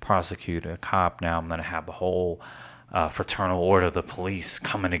prosecute a cop, now I'm going to have the whole fraternal order of the police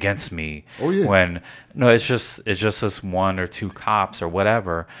coming against me. Oh yeah. When no, it's just this one or two cops or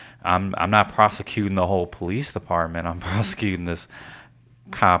whatever. I'm not prosecuting the whole police department. I'm prosecuting this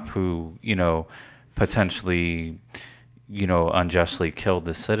cop who potentially unjustly killed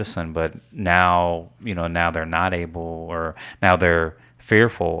the citizen, but now they're not able, or now they're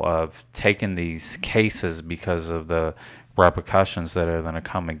fearful of taking these cases because of the repercussions that are going to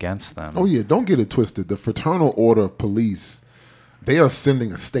come against them. Oh yeah, don't get it twisted. The Fraternal Order of Police, they are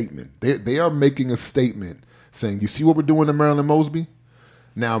sending a statement. They are making a statement saying, you see what we're doing to Marilyn Mosby?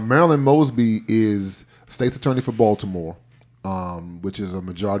 Now, Marilyn Mosby is state's attorney for Baltimore, which is a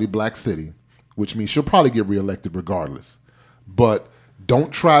majority black city, which means she'll probably get reelected regardless. But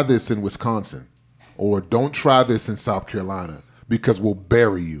don't try this in Wisconsin, or don't try this in South Carolina, because we'll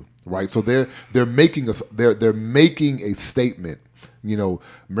bury you, right? So they're making a statement.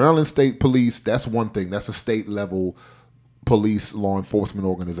 Maryland State Police, that's one thing. That's a state level police law enforcement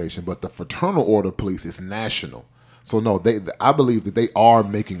organization. But the Fraternal Order of Police is national. So no, I believe that they are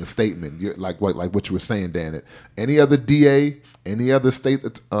making a statement, like what you were saying, Dan. Any other DA, any other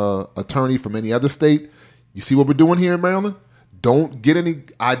state attorney from any other state, you see what we're doing here in Maryland? Don't get any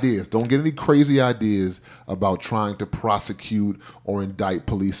ideas. Don't get any crazy ideas about trying to prosecute or indict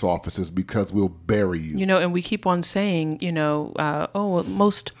police officers, because we'll bury you. And we keep on saying,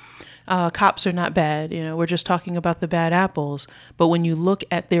 most cops are not bad. We're just talking about the bad apples. But when you look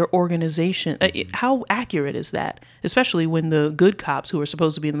at their organization, how accurate is that? Especially when the good cops, who are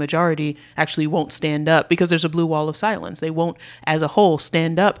supposed to be the majority, actually won't stand up because there's a blue wall of silence. They won't, as a whole,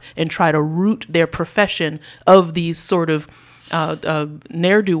 stand up and try to root their profession of these sort of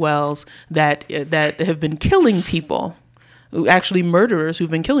ne'er-do-wells that have been killing people, actually murderers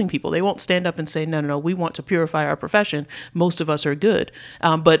who've been killing people. They won't stand up and say, no, we want to purify our profession. Most of us are good.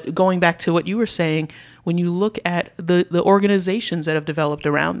 But going back to what you were saying, when you look at the organizations that have developed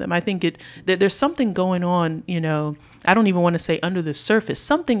around them, I think that there's something going on, I don't even want to say under the surface.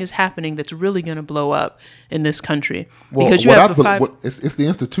 Something is happening that's really going to blow up in this country. Well, because you have it's the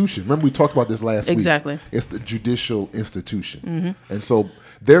institution. Remember, we talked about this last week. Exactly. It's the judicial institution. Mm-hmm. And so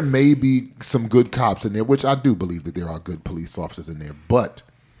there may be some good cops in there, which I do believe that there are good police officers in there. But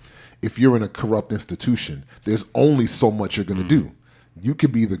if you're in a corrupt institution, there's only so much you're going to do. You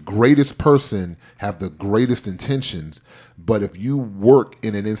could be the greatest person, have the greatest intentions, but if you work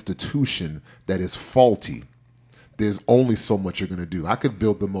in an institution that is faulty, there's only so much you're going to do. I could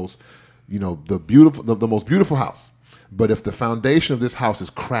build the most, the most beautiful house, but if the foundation of this house is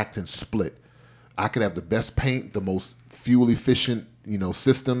cracked and split, I could have the best paint, the most fuel efficient,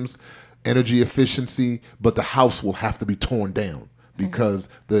 systems, energy efficiency, but the house will have to be torn down because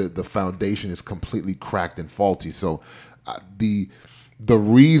the foundation is completely cracked and faulty. So the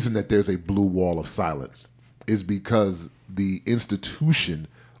reason that there's a blue wall of silence is because the institution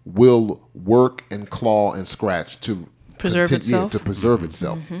will work and claw and scratch to Preserve itself. to preserve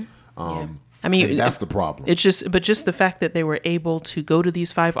itself. I mean, and that's the problem. It's just the fact that they were able to go to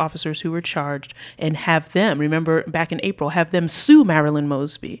these 5 officers who were charged and have them, remember back in April, have them sue Marilyn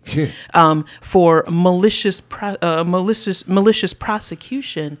Mosby for malicious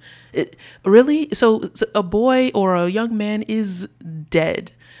prosecution. Really? So a boy or a young man is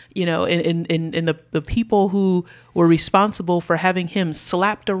dead. You know, and the people who were responsible for having him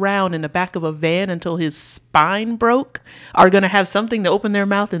slapped around in the back of a van until his spine broke are going to have something to open their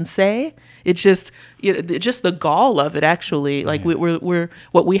mouth and say. It's just, just the gall of it. Actually, like we're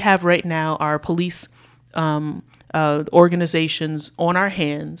what we have right now are police organizations on our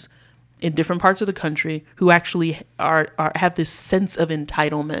hands in different parts of the country who actually have this sense of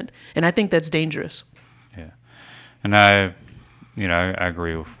entitlement, and I think that's dangerous. Yeah, and I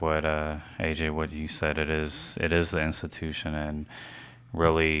agree with what AJ, what you said. It is the institution, and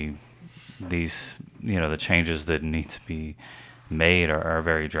really these, the changes that need to be made are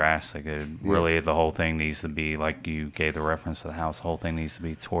very drastic. Really, the whole thing needs to be, like you gave the reference to the house, the whole thing needs to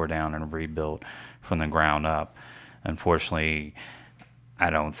be tore down and rebuilt from the ground up. Unfortunately, I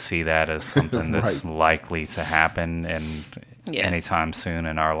don't see that as something that's likely to happen anytime soon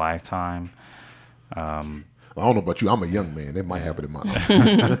in our lifetime. I don't know about you. I'm a young man. It might happen in my life.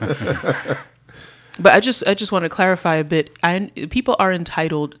 But I just want to clarify a bit. People are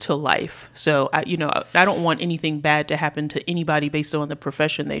entitled to life. So I don't want anything bad to happen to anybody based on the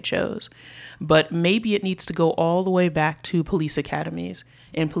profession they chose. But maybe it needs to go all the way back to police academies,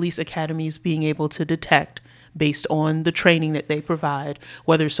 and police academies being able to detect, based on the training that they provide,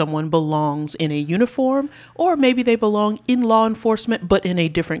 whether someone belongs in a uniform or maybe they belong in law enforcement, but in a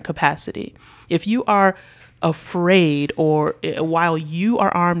different capacity. If you are afraid, or while you are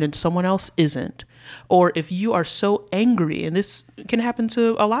armed and someone else isn't, or if you are so angry, and this can happen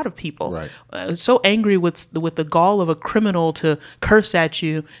to a lot of people, so angry with the gall of a criminal to curse at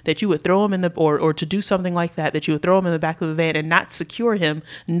you that you would throw him in the, or to do something like that you would throw him in the back of the van and not secure him,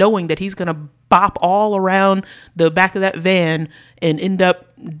 knowing that he's going to bop all around the back of that van and end up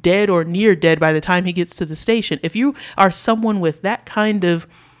dead or near dead by the time he gets to the station. If you are someone with that kind of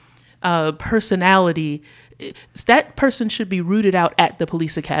personality, that person should be rooted out at the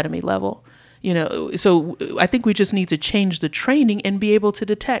police academy level. So I think we just need to change the training and be able to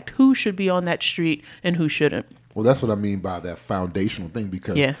detect who should be on that street and who shouldn't. Well, that's what I mean by that foundational thing,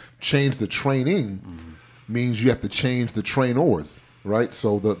 because change the training means you have to change the trainers, right?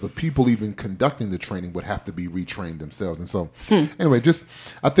 So the people even conducting the training would have to be retrained themselves. And so anyway,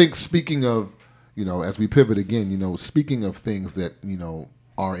 I think speaking of, as we pivot again, speaking of things that,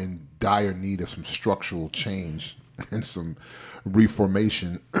 are in dire need of some structural change and some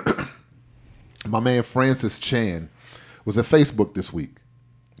reformation. My man Francis Chan was at Facebook this week,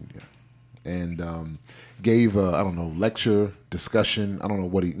 and gave a lecture, discussion. I don't know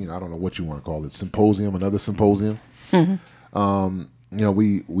what I don't know what you want to call it, symposium, another symposium.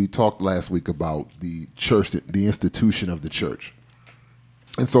 We talked last week about the church, the institution of the church,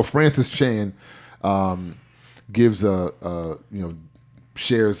 and so Francis Chan gives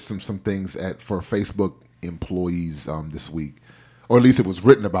shares some things for Facebook employees this week. Or at least it was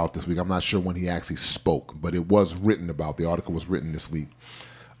written about this week. I'm not sure when he actually spoke, but it was written about. The article was written this week.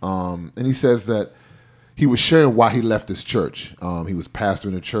 And he says that he was sharing why he left his church. He was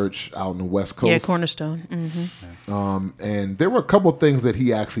pastoring a church out in the West Coast. Yeah, Cornerstone. Mm-hmm. And there were a couple of things that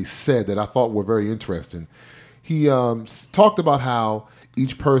he actually said that I thought were very interesting. He talked about how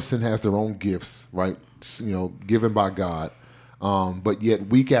each person has their own gifts, right? Given by God. But yet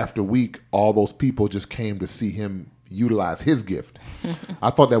week after week, all those people just came to see him utilize his gift. I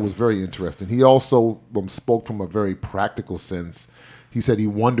thought that was very interesting. He also spoke from a very practical sense. He said he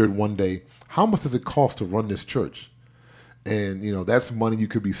wondered one day, how much does it cost to run this church? And, that's money you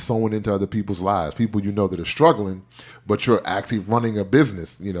could be sowing into other people's lives, people that are struggling, but you're actually running a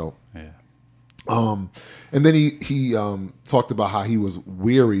business, Yeah. And then he talked about how he was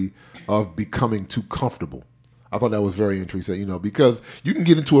weary of becoming too comfortable. I thought that was very interesting, because you can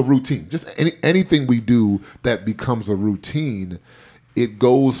get into a routine. Just anything we do that becomes a routine, it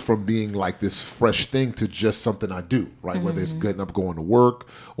goes from being like this fresh thing to just something I do, right? Mm-hmm. Whether it's getting up, going to work,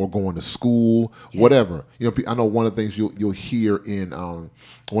 or going to school, whatever. I know one of the things you'll hear in,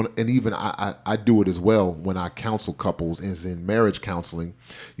 and even I do it as well when I counsel couples, is in marriage counseling.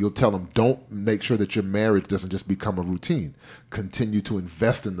 You'll tell them, don't make sure that your marriage doesn't just become a routine. Continue to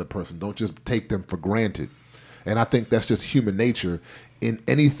invest in the person. Don't just take them for granted. And I think that's just human nature. In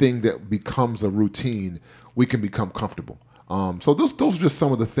anything that becomes a routine, we can become comfortable. So those are just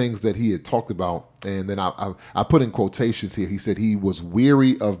some of the things that he had talked about. And then I put in quotations here. He said he was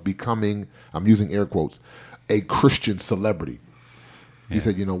weary of becoming, I'm using air quotes, a Christian celebrity. He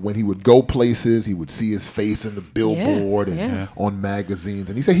said, when he would go places, he would see his face in the billboard and on magazines.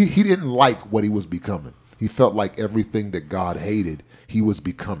 And he said he didn't like what he was becoming. He felt like everything that God hated, he was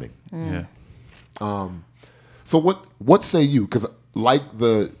becoming. Yeah. So what say you? Because like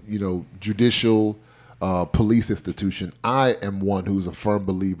the judicial police institution, I am one who's a firm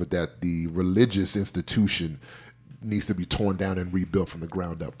believer that the religious institution needs to be torn down and rebuilt from the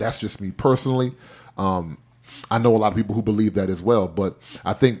ground up. That's just me personally. I know a lot of people who believe that as well, but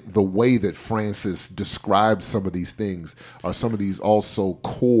I think the way that Francis describes some of these things are some of these also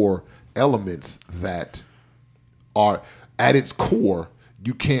core elements that are at its core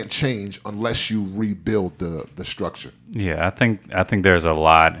you can't change unless you rebuild the structure. Yeah, I think there's a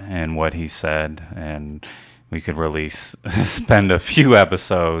lot in what he said, and we could really spend a few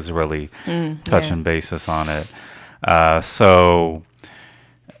episodes really touching basis on it. So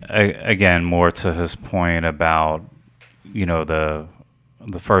again, more to his point about the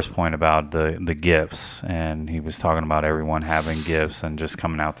first point about the gifts, and he was talking about everyone having gifts and just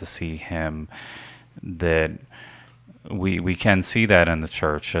coming out to see him. That we can see that in the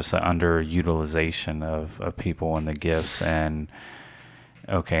church, just an underutilization of people and the gifts. And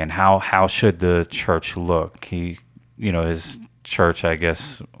and how should the church look? His church, I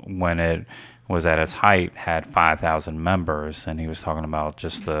guess, when it was at its height, had 5,000 members, and he was talking about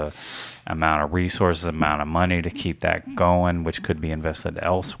just the amount of resources, amount of money to keep that going, which could be invested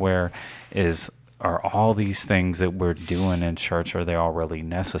elsewhere. Are all these things that we're doing in church, are they all really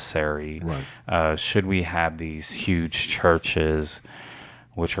necessary? Right. Should we have these huge churches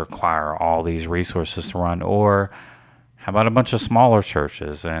which require all these resources to run? Or how about a bunch of smaller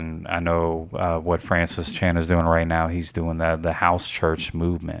churches? And I know what Francis Chan is doing right now, he's doing the house church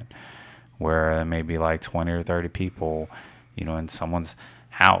movement, where there may be like 20 or 30 people, in someone's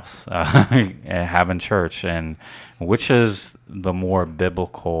house having church, and which is the more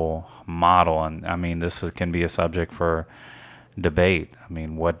biblical model. And I mean, this can be a subject for debate. I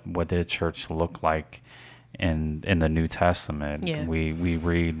mean, what did church look like in the New Testament? Yeah.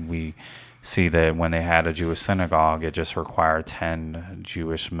 We see that when they had a Jewish synagogue, it just required 10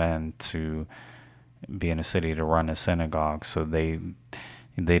 Jewish men to be in a city to run a synagogue. So they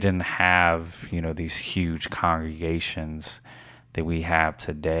didn't have these huge congregations that we have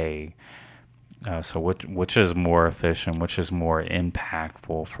today. So which is more efficient, which is more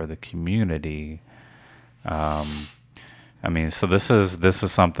impactful for the community? So this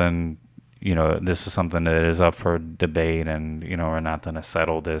is something, this is something that is up for debate, and we're not going to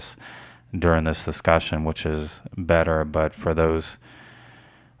settle this during this discussion, which is better. But for those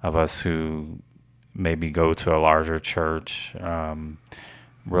of us who maybe go to a larger church,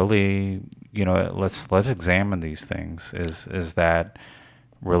 really, let's examine these things. Is that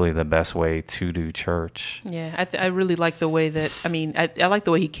really the best way to do church? Yeah, I really like the way that, I like the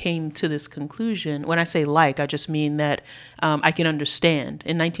way he came to this conclusion. When I say I just mean that I can understand.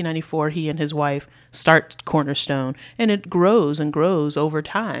 In 1994, he and his wife start Cornerstone, and it grows and grows over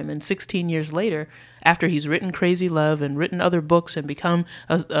time. And 16 years later, after he's written Crazy Love and written other books and become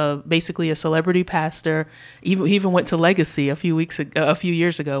basically a celebrity pastor, he even went to Legacy a few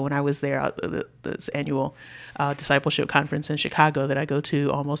years ago when I was there at this annual discipleship conference in Chicago that I go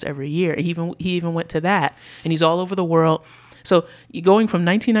to almost every year. He even went to that, and he's all over the world. So you're going from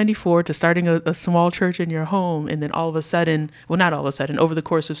 1994 to starting a small church in your home, and then all of a sudden, well, not all of a sudden, over the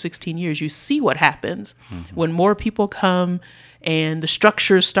course of 16 years, you see what happens when more people come and the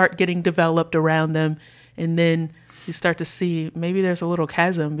structures start getting developed around them. And then you start to see maybe there's a little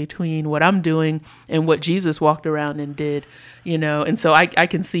chasm between what I'm doing and what Jesus walked around and did, And so I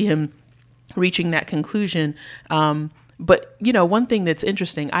can see him reaching that conclusion. But, one thing that's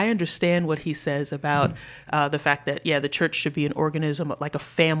interesting, I understand what he says about the fact that, the church should be an organism like a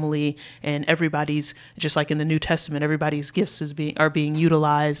family, and everybody's, just like in the New Testament, everybody's gifts are being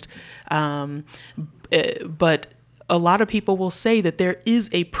utilized. But a lot of people will say that there is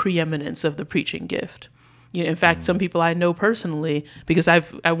a preeminence of the preaching gift. In fact, some people I know personally, because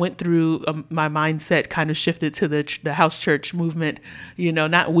I went through my mindset kind of shifted to the house church movement,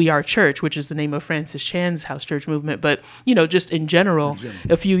 not We Are Church, which is the name of Francis Chan's house church movement, but, just in general,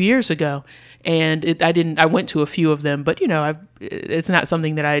 a few years ago. And I went to a few of them, but, it's not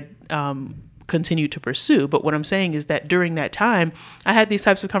something that I continue to pursue. But what I'm saying is that during that time, I had these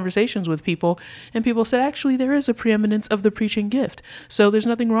types of conversations with people, and people said, actually, there is a preeminence of the preaching gift. So there's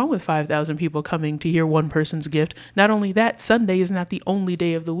nothing wrong with 5,000 people coming to hear one person's gift. Not only that, Sunday is not the only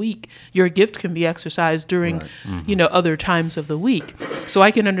day of the week. Your gift can be exercised during, other times of the week. So I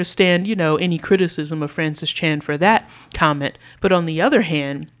can understand, any criticism of Francis Chan for that comment. But on the other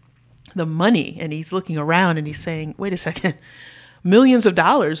hand, the money, and he's looking around and he's saying, wait a second, millions of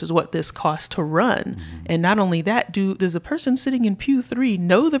dollars is what this costs to run. And not only that, does the person sitting in pew 3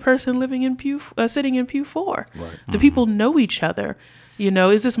 know the person living in sitting in pew 4? Right. Do people know each other?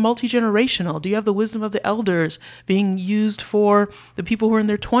 Is this multi-generational? Do you have the wisdom of the elders being used for the people who are in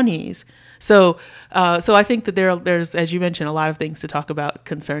their 20s? So I think that there's, as you mentioned, a lot of things to talk about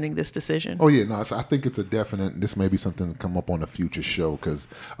concerning this decision. Oh, yeah. No, I think it's a definite, this may be something to come up on a future show, because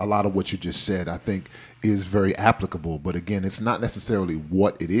a lot of what you just said, I think, is very applicable. But again, it's not necessarily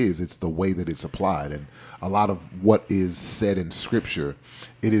what it is, it's the way that it's applied. And a lot of what is said in Scripture,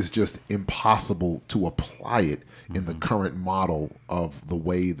 it is just impossible to apply it in the current model of the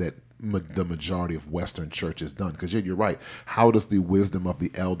way that the majority of Western church is done. Because you're right. How does the wisdom of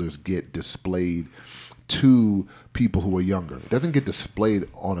the elders get displayed to people who are younger? It doesn't get displayed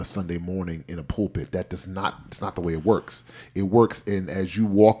on a Sunday morning in a pulpit. It's not the way it works. It works in, as you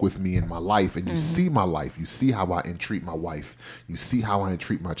walk with me in my life and you see my life, you see how I entreat my wife, you see how I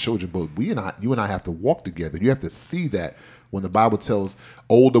entreat my children. But you and I have to walk together. You have to see that. When the Bible tells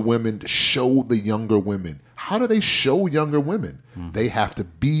older women to show the younger women, how do they show younger women? They have to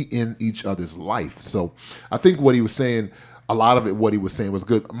be in each other's life. So I think what he was saying, a lot of it, what he was saying was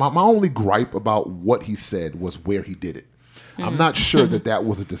good. My only gripe about what he said was where he did it. I'm not sure that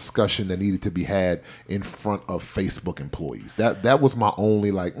was a discussion that needed to be had in front of Facebook employees. That was my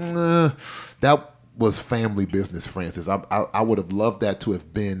only that was family business, Francis. I would have loved that to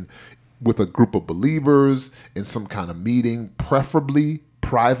have been with a group of believers in some kind of meeting, preferably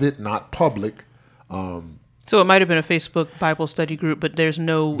private, not public. So it might have been a Facebook Bible study group, but there's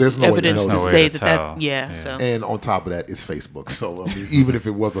no evidence to say that. So. And on top of that, it's Facebook. So I mean, even if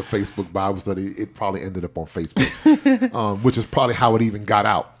it was a Facebook Bible study, it probably ended up on Facebook, which is probably how it even got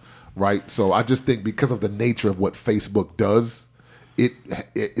out, right? So I just think because of the nature of what Facebook does,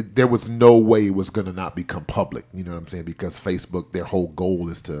 there was no way it was going to not become public. You know what I'm saying? Because Facebook, their whole goal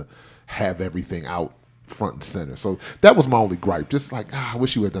is to have everything out front and center. So that was my only gripe. Just like, I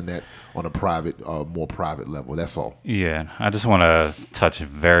wish you had done that on a private, more private level. That's all. Yeah, I just want to touch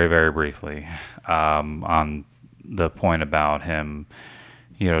very, very briefly on the point about him,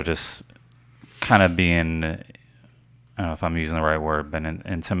 just kind of being, I don't know if I'm using the right word, but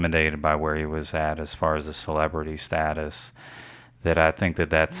intimidated by where he was at as far as the celebrity status. That I think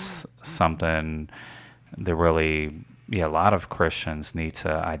that's something that really, a lot of Christians need to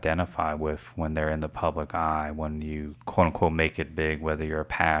identify with when they're in the public eye, when you quote unquote make it big, whether you're a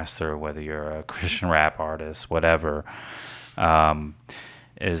pastor, whether you're a Christian rap artist, whatever,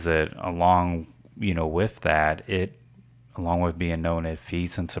 is that along with that, along with being known, it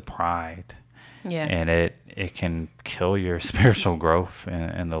feeds into pride. Yeah. And it can kill your spiritual growth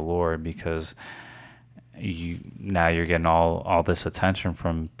in the Lord, because you're getting all this attention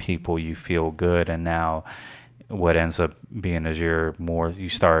from people. You feel good, and now what ends up being is you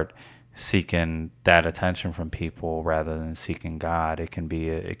start seeking that attention from people rather than seeking God. It can be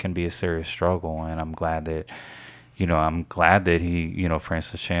a serious struggle, and I'm glad that he,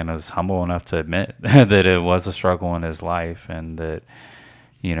 Francis Chan is humble enough to admit that it was a struggle in his life, and that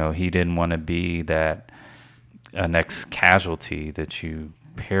he didn't want to be that next casualty that you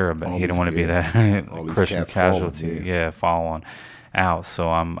hear about. He didn't want to be that Christian casualty, falling out. So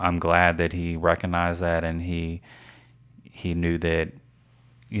I'm glad that he recognized that, and he knew that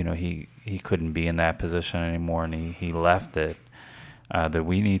he couldn't be in that position anymore, and he left it. That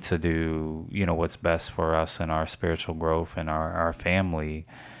we need to do what's best for us and our spiritual growth and our family,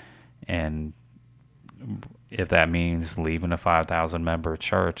 and if that means leaving a 5,000 member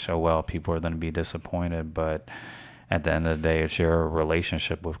church, people are going to be disappointed, but at the end of the day, it's your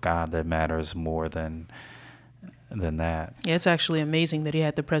relationship with God that matters more than that. Yeah, it's actually amazing that he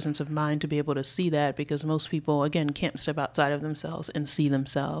had the presence of mind to be able to see that, because most people, again, can't step outside of themselves and see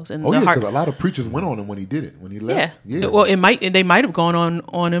themselves. And because a lot of preachers went on him when he did it, when he left. Yeah. Well, they might have gone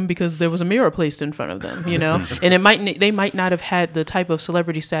on him because there was a mirror placed in front of them, and they might not have had the type of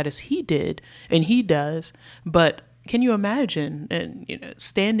celebrity status he did and he does. But can you imagine,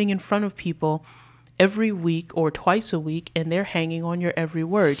 standing in front of people every week or twice a week, and they're hanging on your every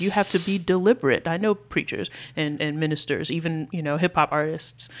word? You have to be deliberate. I know preachers and ministers, even, hip hop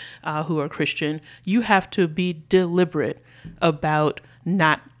artists who are Christian, you have to be deliberate about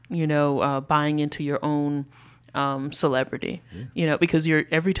not buying into your own celebrity, because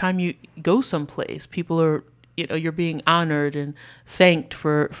every time you go someplace, people are, you're being honored and thanked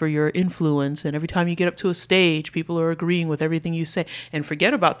for your influence. And every time you get up to a stage, people are agreeing with everything you say. And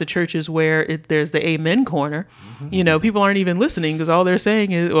forget about the churches where there's the amen corner. People aren't even listening because all they're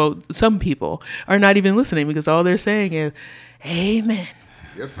saying is, some people are not even listening because all they're saying is, amen.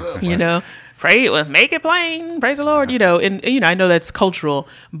 Yes, sir. Pray with, make it plain, praise the Lord, and I know that's cultural,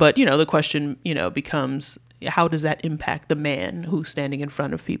 but the question, becomes, how does that impact the man who's standing in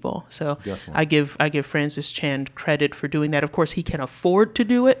front of people? So definitely. I give Francis Chan credit for doing that. Of course, he can afford to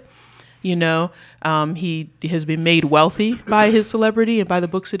do it. He has been made wealthy by his celebrity and by the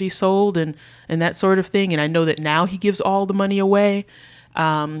books that he sold and that sort of thing. And I know that now he gives all the money away,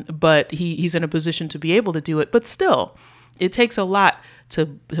 but he's in a position to be able to do it. But still, it takes a lot to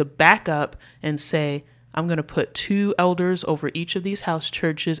back up and say, I'm going to put 2 elders over each of these house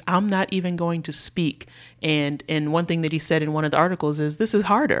churches. I'm not even going to speak. And one thing that he said in one of the articles is, this is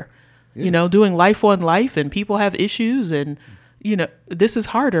harder, doing life on life, and people have issues, and, this is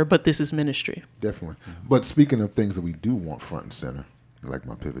harder, but this is ministry. Definitely. But speaking of things that we do want front and center, I like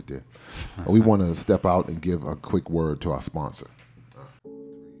my pivot there, we want to step out and give a quick word to our sponsor.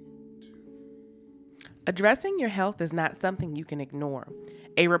 Addressing your health is not something you can ignore.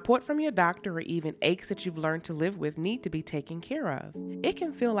 A report from your doctor or even aches that you've learned to live with need to be taken care of. It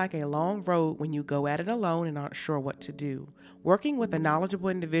can feel like a long road when you go at it alone and aren't sure what to do. Working with a knowledgeable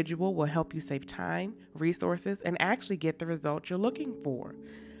individual will help you save time, resources, and actually get the results you're looking for.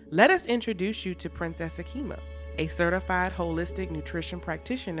 Let us introduce you to Princess Akima, a certified holistic nutrition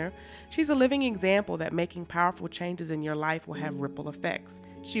practitioner. She's a living example that making powerful changes in your life will have ripple effects.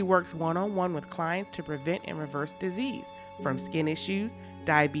 She works one-on-one with clients to prevent and reverse disease, from skin issues,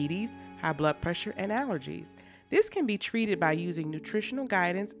 diabetes, high blood pressure, and allergies. This can be treated by using nutritional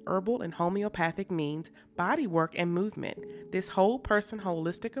guidance, herbal and homeopathic means, body work, and movement. This whole person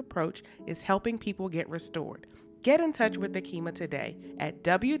holistic approach is helping people get restored. Get in touch with Akima today at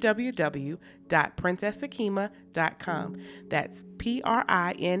www.princessakima.com. That's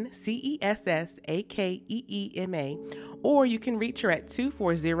PRINCESSAKEEMA. Or you can reach her at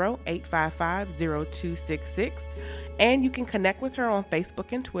 240-855-0266. And you can connect with her on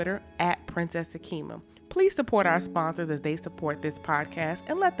Facebook and Twitter at Princess Akima. Please support our sponsors as they support this podcast,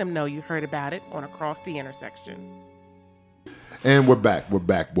 and let them know you heard about it on Across the Intersection. And we're back.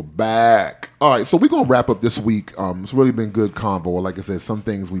 All right, so we're going to wrap up this week. It's really been good convo. Like I said, some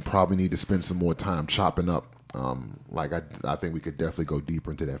things we probably need to spend some more time chopping up. I think we could definitely go deeper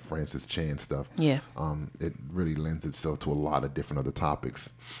into that Francis Chan stuff. Yeah. It really lends itself to a lot of different other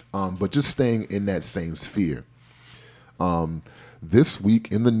topics. But just staying in that same sphere. This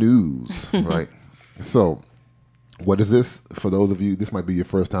week in the news, right? So, what is this? For those of you, this might be your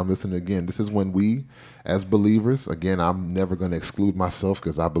first time listening again. This is when we, as believers, again, I'm never going to exclude myself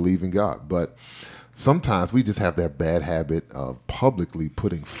because I believe in God, but sometimes we just have that bad habit of publicly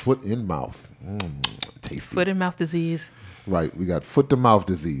putting foot in mouth. Tasty. Foot and mouth disease. Right. We got foot to mouth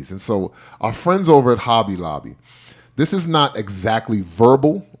disease. And so our friends over at Hobby Lobby, this is not exactly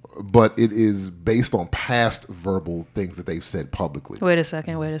verbal, but it is based on past verbal things that they've said publicly. Wait a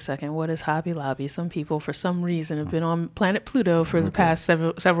second. What is Hobby Lobby? Some people, for some reason, have been on planet Pluto for the past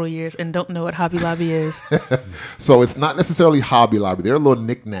several years and don't know what Hobby Lobby is. So it's not necessarily Hobby Lobby. They're a little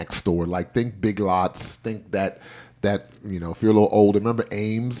knick-knack store. Like, think Big Lots. Think that if you're a little older, remember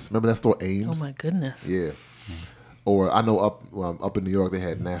Ames? Remember that store, Ames? Oh, my goodness. Yeah. Or I know up in New York, they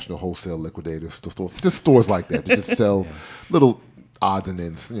had National Wholesale Liquidators, just stores like that. They just sell little odds and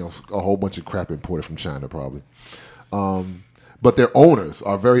ends, a whole bunch of crap imported from China probably. But their owners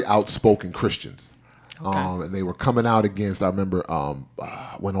are very outspoken Christians. Okay. And they were coming out against, I remember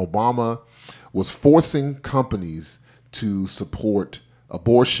when Obama was forcing companies to support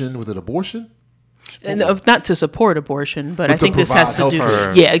abortion. Was it abortion? And not to support abortion, but I think this has to do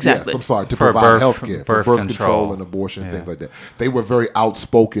with, exactly. Yes, I'm sorry, to provide health care for birth control and abortion, things like that. They were very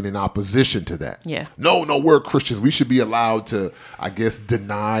outspoken in opposition to that. Yeah. No, we're Christians. We should be allowed to, I guess,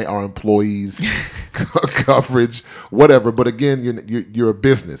 deny our employees coverage, whatever. But again, you're a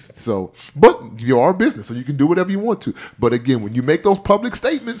business. But you are a business, so you can do whatever you want to. But again, when you make those public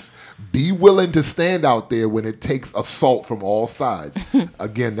statements, be willing to stand out there when it takes assault from all sides.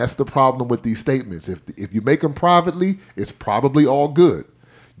 Again, that's the problem with these statements. If you make them privately, it's probably all good.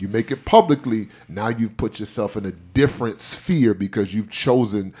 You make it publicly, now you've put yourself in a different sphere because you've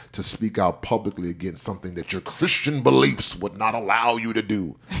chosen to speak out publicly against something that your Christian beliefs would not allow you to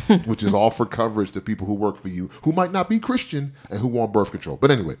do, which is all for coverage to people who work for you, who might not be Christian and who want birth control.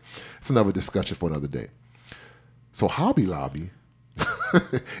 But anyway, it's another discussion for another day. So Hobby Lobby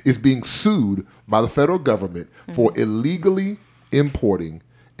is being sued by the federal government for illegally importing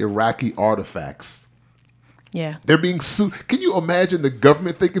Iraqi artifacts. Yeah. They're being sued. Can you imagine the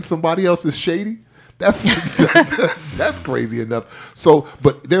government thinking somebody else is shady? That's that's crazy enough. So,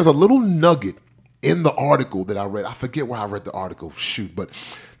 but there's a little nugget in the article that I read. I forget where I read the article. Shoot, but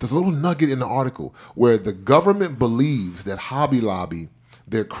there's a little nugget in the article where the government believes that Hobby Lobby,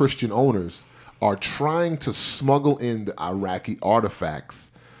 their Christian owners, are trying to smuggle in the Iraqi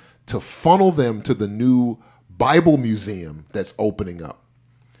artifacts to funnel them to the new Bible museum that's opening up.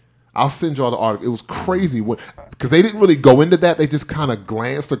 I'll send y'all the article. It was crazy because they didn't really go into that. They just kind of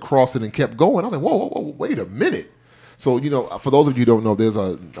glanced across it and kept going. I was like, whoa, wait a minute. So, for those of you who don't know, there's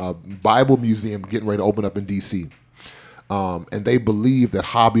a Bible museum getting ready to open up in D.C., and they believe that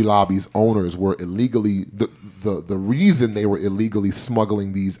Hobby Lobby's owners were illegally, the reason they were illegally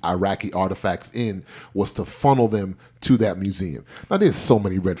smuggling these Iraqi artifacts in was to funnel them to that museum. Now, there's so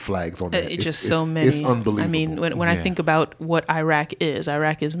many red flags on that. It's just so many. It's unbelievable. I mean, when I think about what Iraq is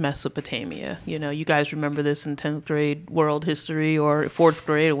Mesopotamia. You guys remember this in 10th grade world history or 4th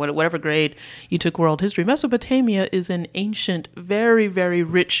grade or whatever grade you took world history. Mesopotamia is an ancient, very, very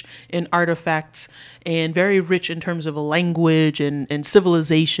rich in artifacts and very rich in terms of a language and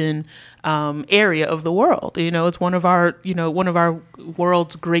civilization area of the world. It's one of our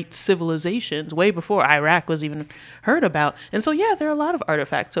world's great civilizations, way before Iraq was even heard about. And so, yeah, there are a lot of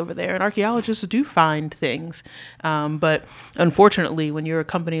artifacts over there, and archaeologists do find things. But unfortunately, when you're a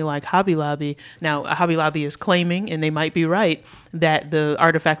company like Hobby Lobby, now Hobby Lobby is claiming, and they might be right, that the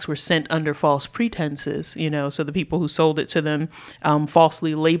artifacts were sent under false pretenses, so the people who sold it to them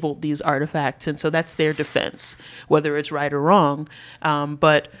falsely labeled these artifacts. And so that's their defense, whether it's right or wrong.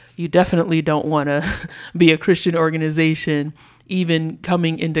 But you definitely don't want to be a Christian organization even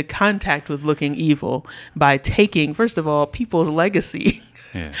coming into contact with looking evil by taking, first of all, people's legacy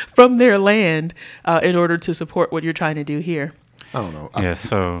from their land in order to support what you're trying to do here. I don't know.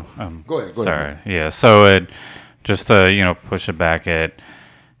 So go ahead. Sorry. Yeah. So it just to push it back at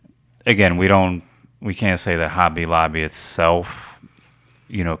again, we can't say that Hobby Lobby itself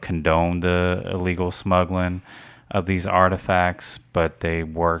condoned the illegal smuggling of these artifacts, but they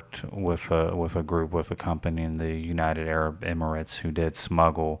worked with a company in the United Arab Emirates who did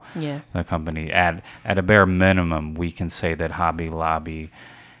smuggle the company. At a bare minimum, we can say that Hobby Lobby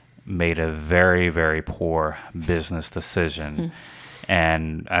made a very, very poor business decision.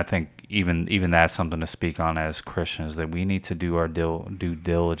 And I think even that's something to speak on as Christians, that we need to do our due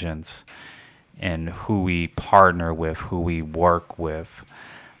diligence in who we partner with, who we work with.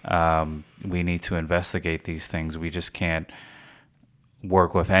 We need to investigate these things. We just can't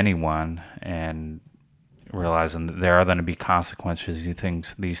work with anyone and realizing that there are going to be consequences.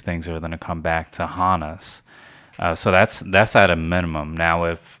 These things are going to come back to haunt us. So that's at a minimum. Now,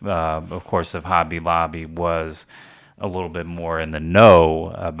 if of course, if Hobby Lobby was a little bit more in the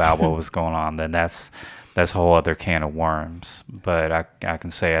know about what was going on, then that's a whole other can of worms. But I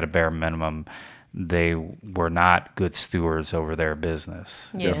can say at a bare minimum, they were not good stewards over their business.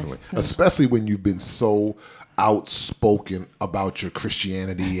 Definitely. Especially when you've been so outspoken about your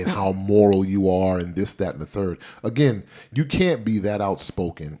Christianity and how moral you are and this, that, and the third. Again, you can't be that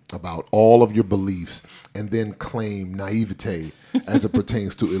outspoken about all of your beliefs and then claim naivete as it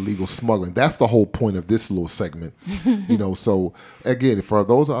pertains to illegal smuggling. That's the whole point of this little segment. So again, for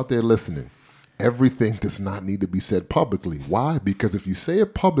those out there listening, everything does not need to be said publicly. Why? Because if you say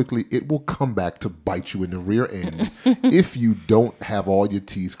it publicly, it will come back to bite you in the rear end if you don't have all your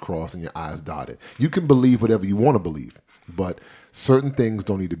T's crossed and your I's dotted. You can believe whatever you want to believe, but certain things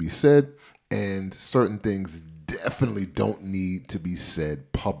don't need to be said, and certain things definitely don't need to be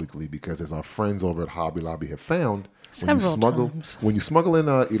said publicly, because as our friends over at Hobby Lobby have found, when you smuggle in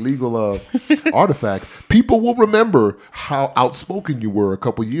illegal artifacts, people will remember how outspoken you were a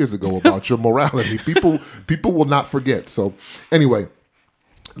couple years ago about your morality. People will not forget. So anyway,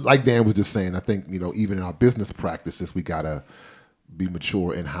 like Dan was just saying, I think, even in our business practices, we gotta be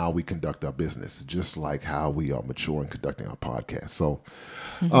mature in how we conduct our business, just like how we are mature in conducting our podcast. So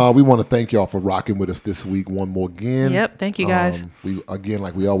we want to thank y'all for rocking with us this week one more again. Yep, thank you guys.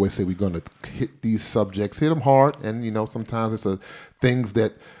 Like we always say, we're going to hit these subjects, hit them hard, and sometimes it's things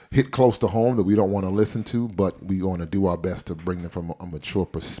that hit close to home that we don't want to listen to, but we're going to do our best to bring them from a mature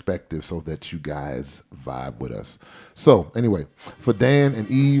perspective so that you guys vibe with us. So anyway, for Dan and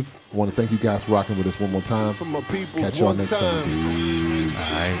Eve, I want to thank you guys for rocking with us one more time. Catch y'all next time.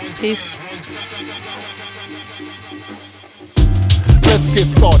 All right. Peace. Let's get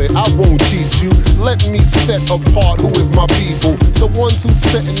started, I won't cheat you. Let me set apart who is my people. The ones who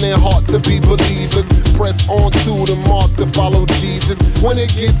set in their heart to be believers. Press on to the mark to follow Jesus. When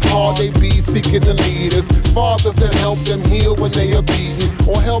it gets hard, they be seeking the leaders. Fathers that help them heal when they are beaten,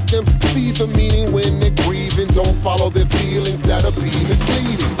 or help them see the meaning when they're grieving. Don't follow their feelings that'll be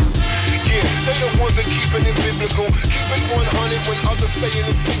misleading. Yeah, they the ones that keeping it biblical. Keep it 100 when others saying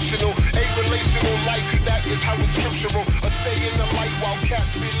it's fictional. A relational life, that is how it's scriptural. A stay in the light while cats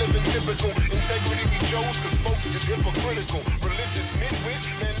be living typical. Integrity we chose, cause folks is hypocritical. Religious midwit,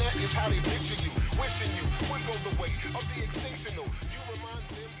 man, that is how they picture you. Wishing you would go the way of the extinctional. You remind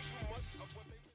them.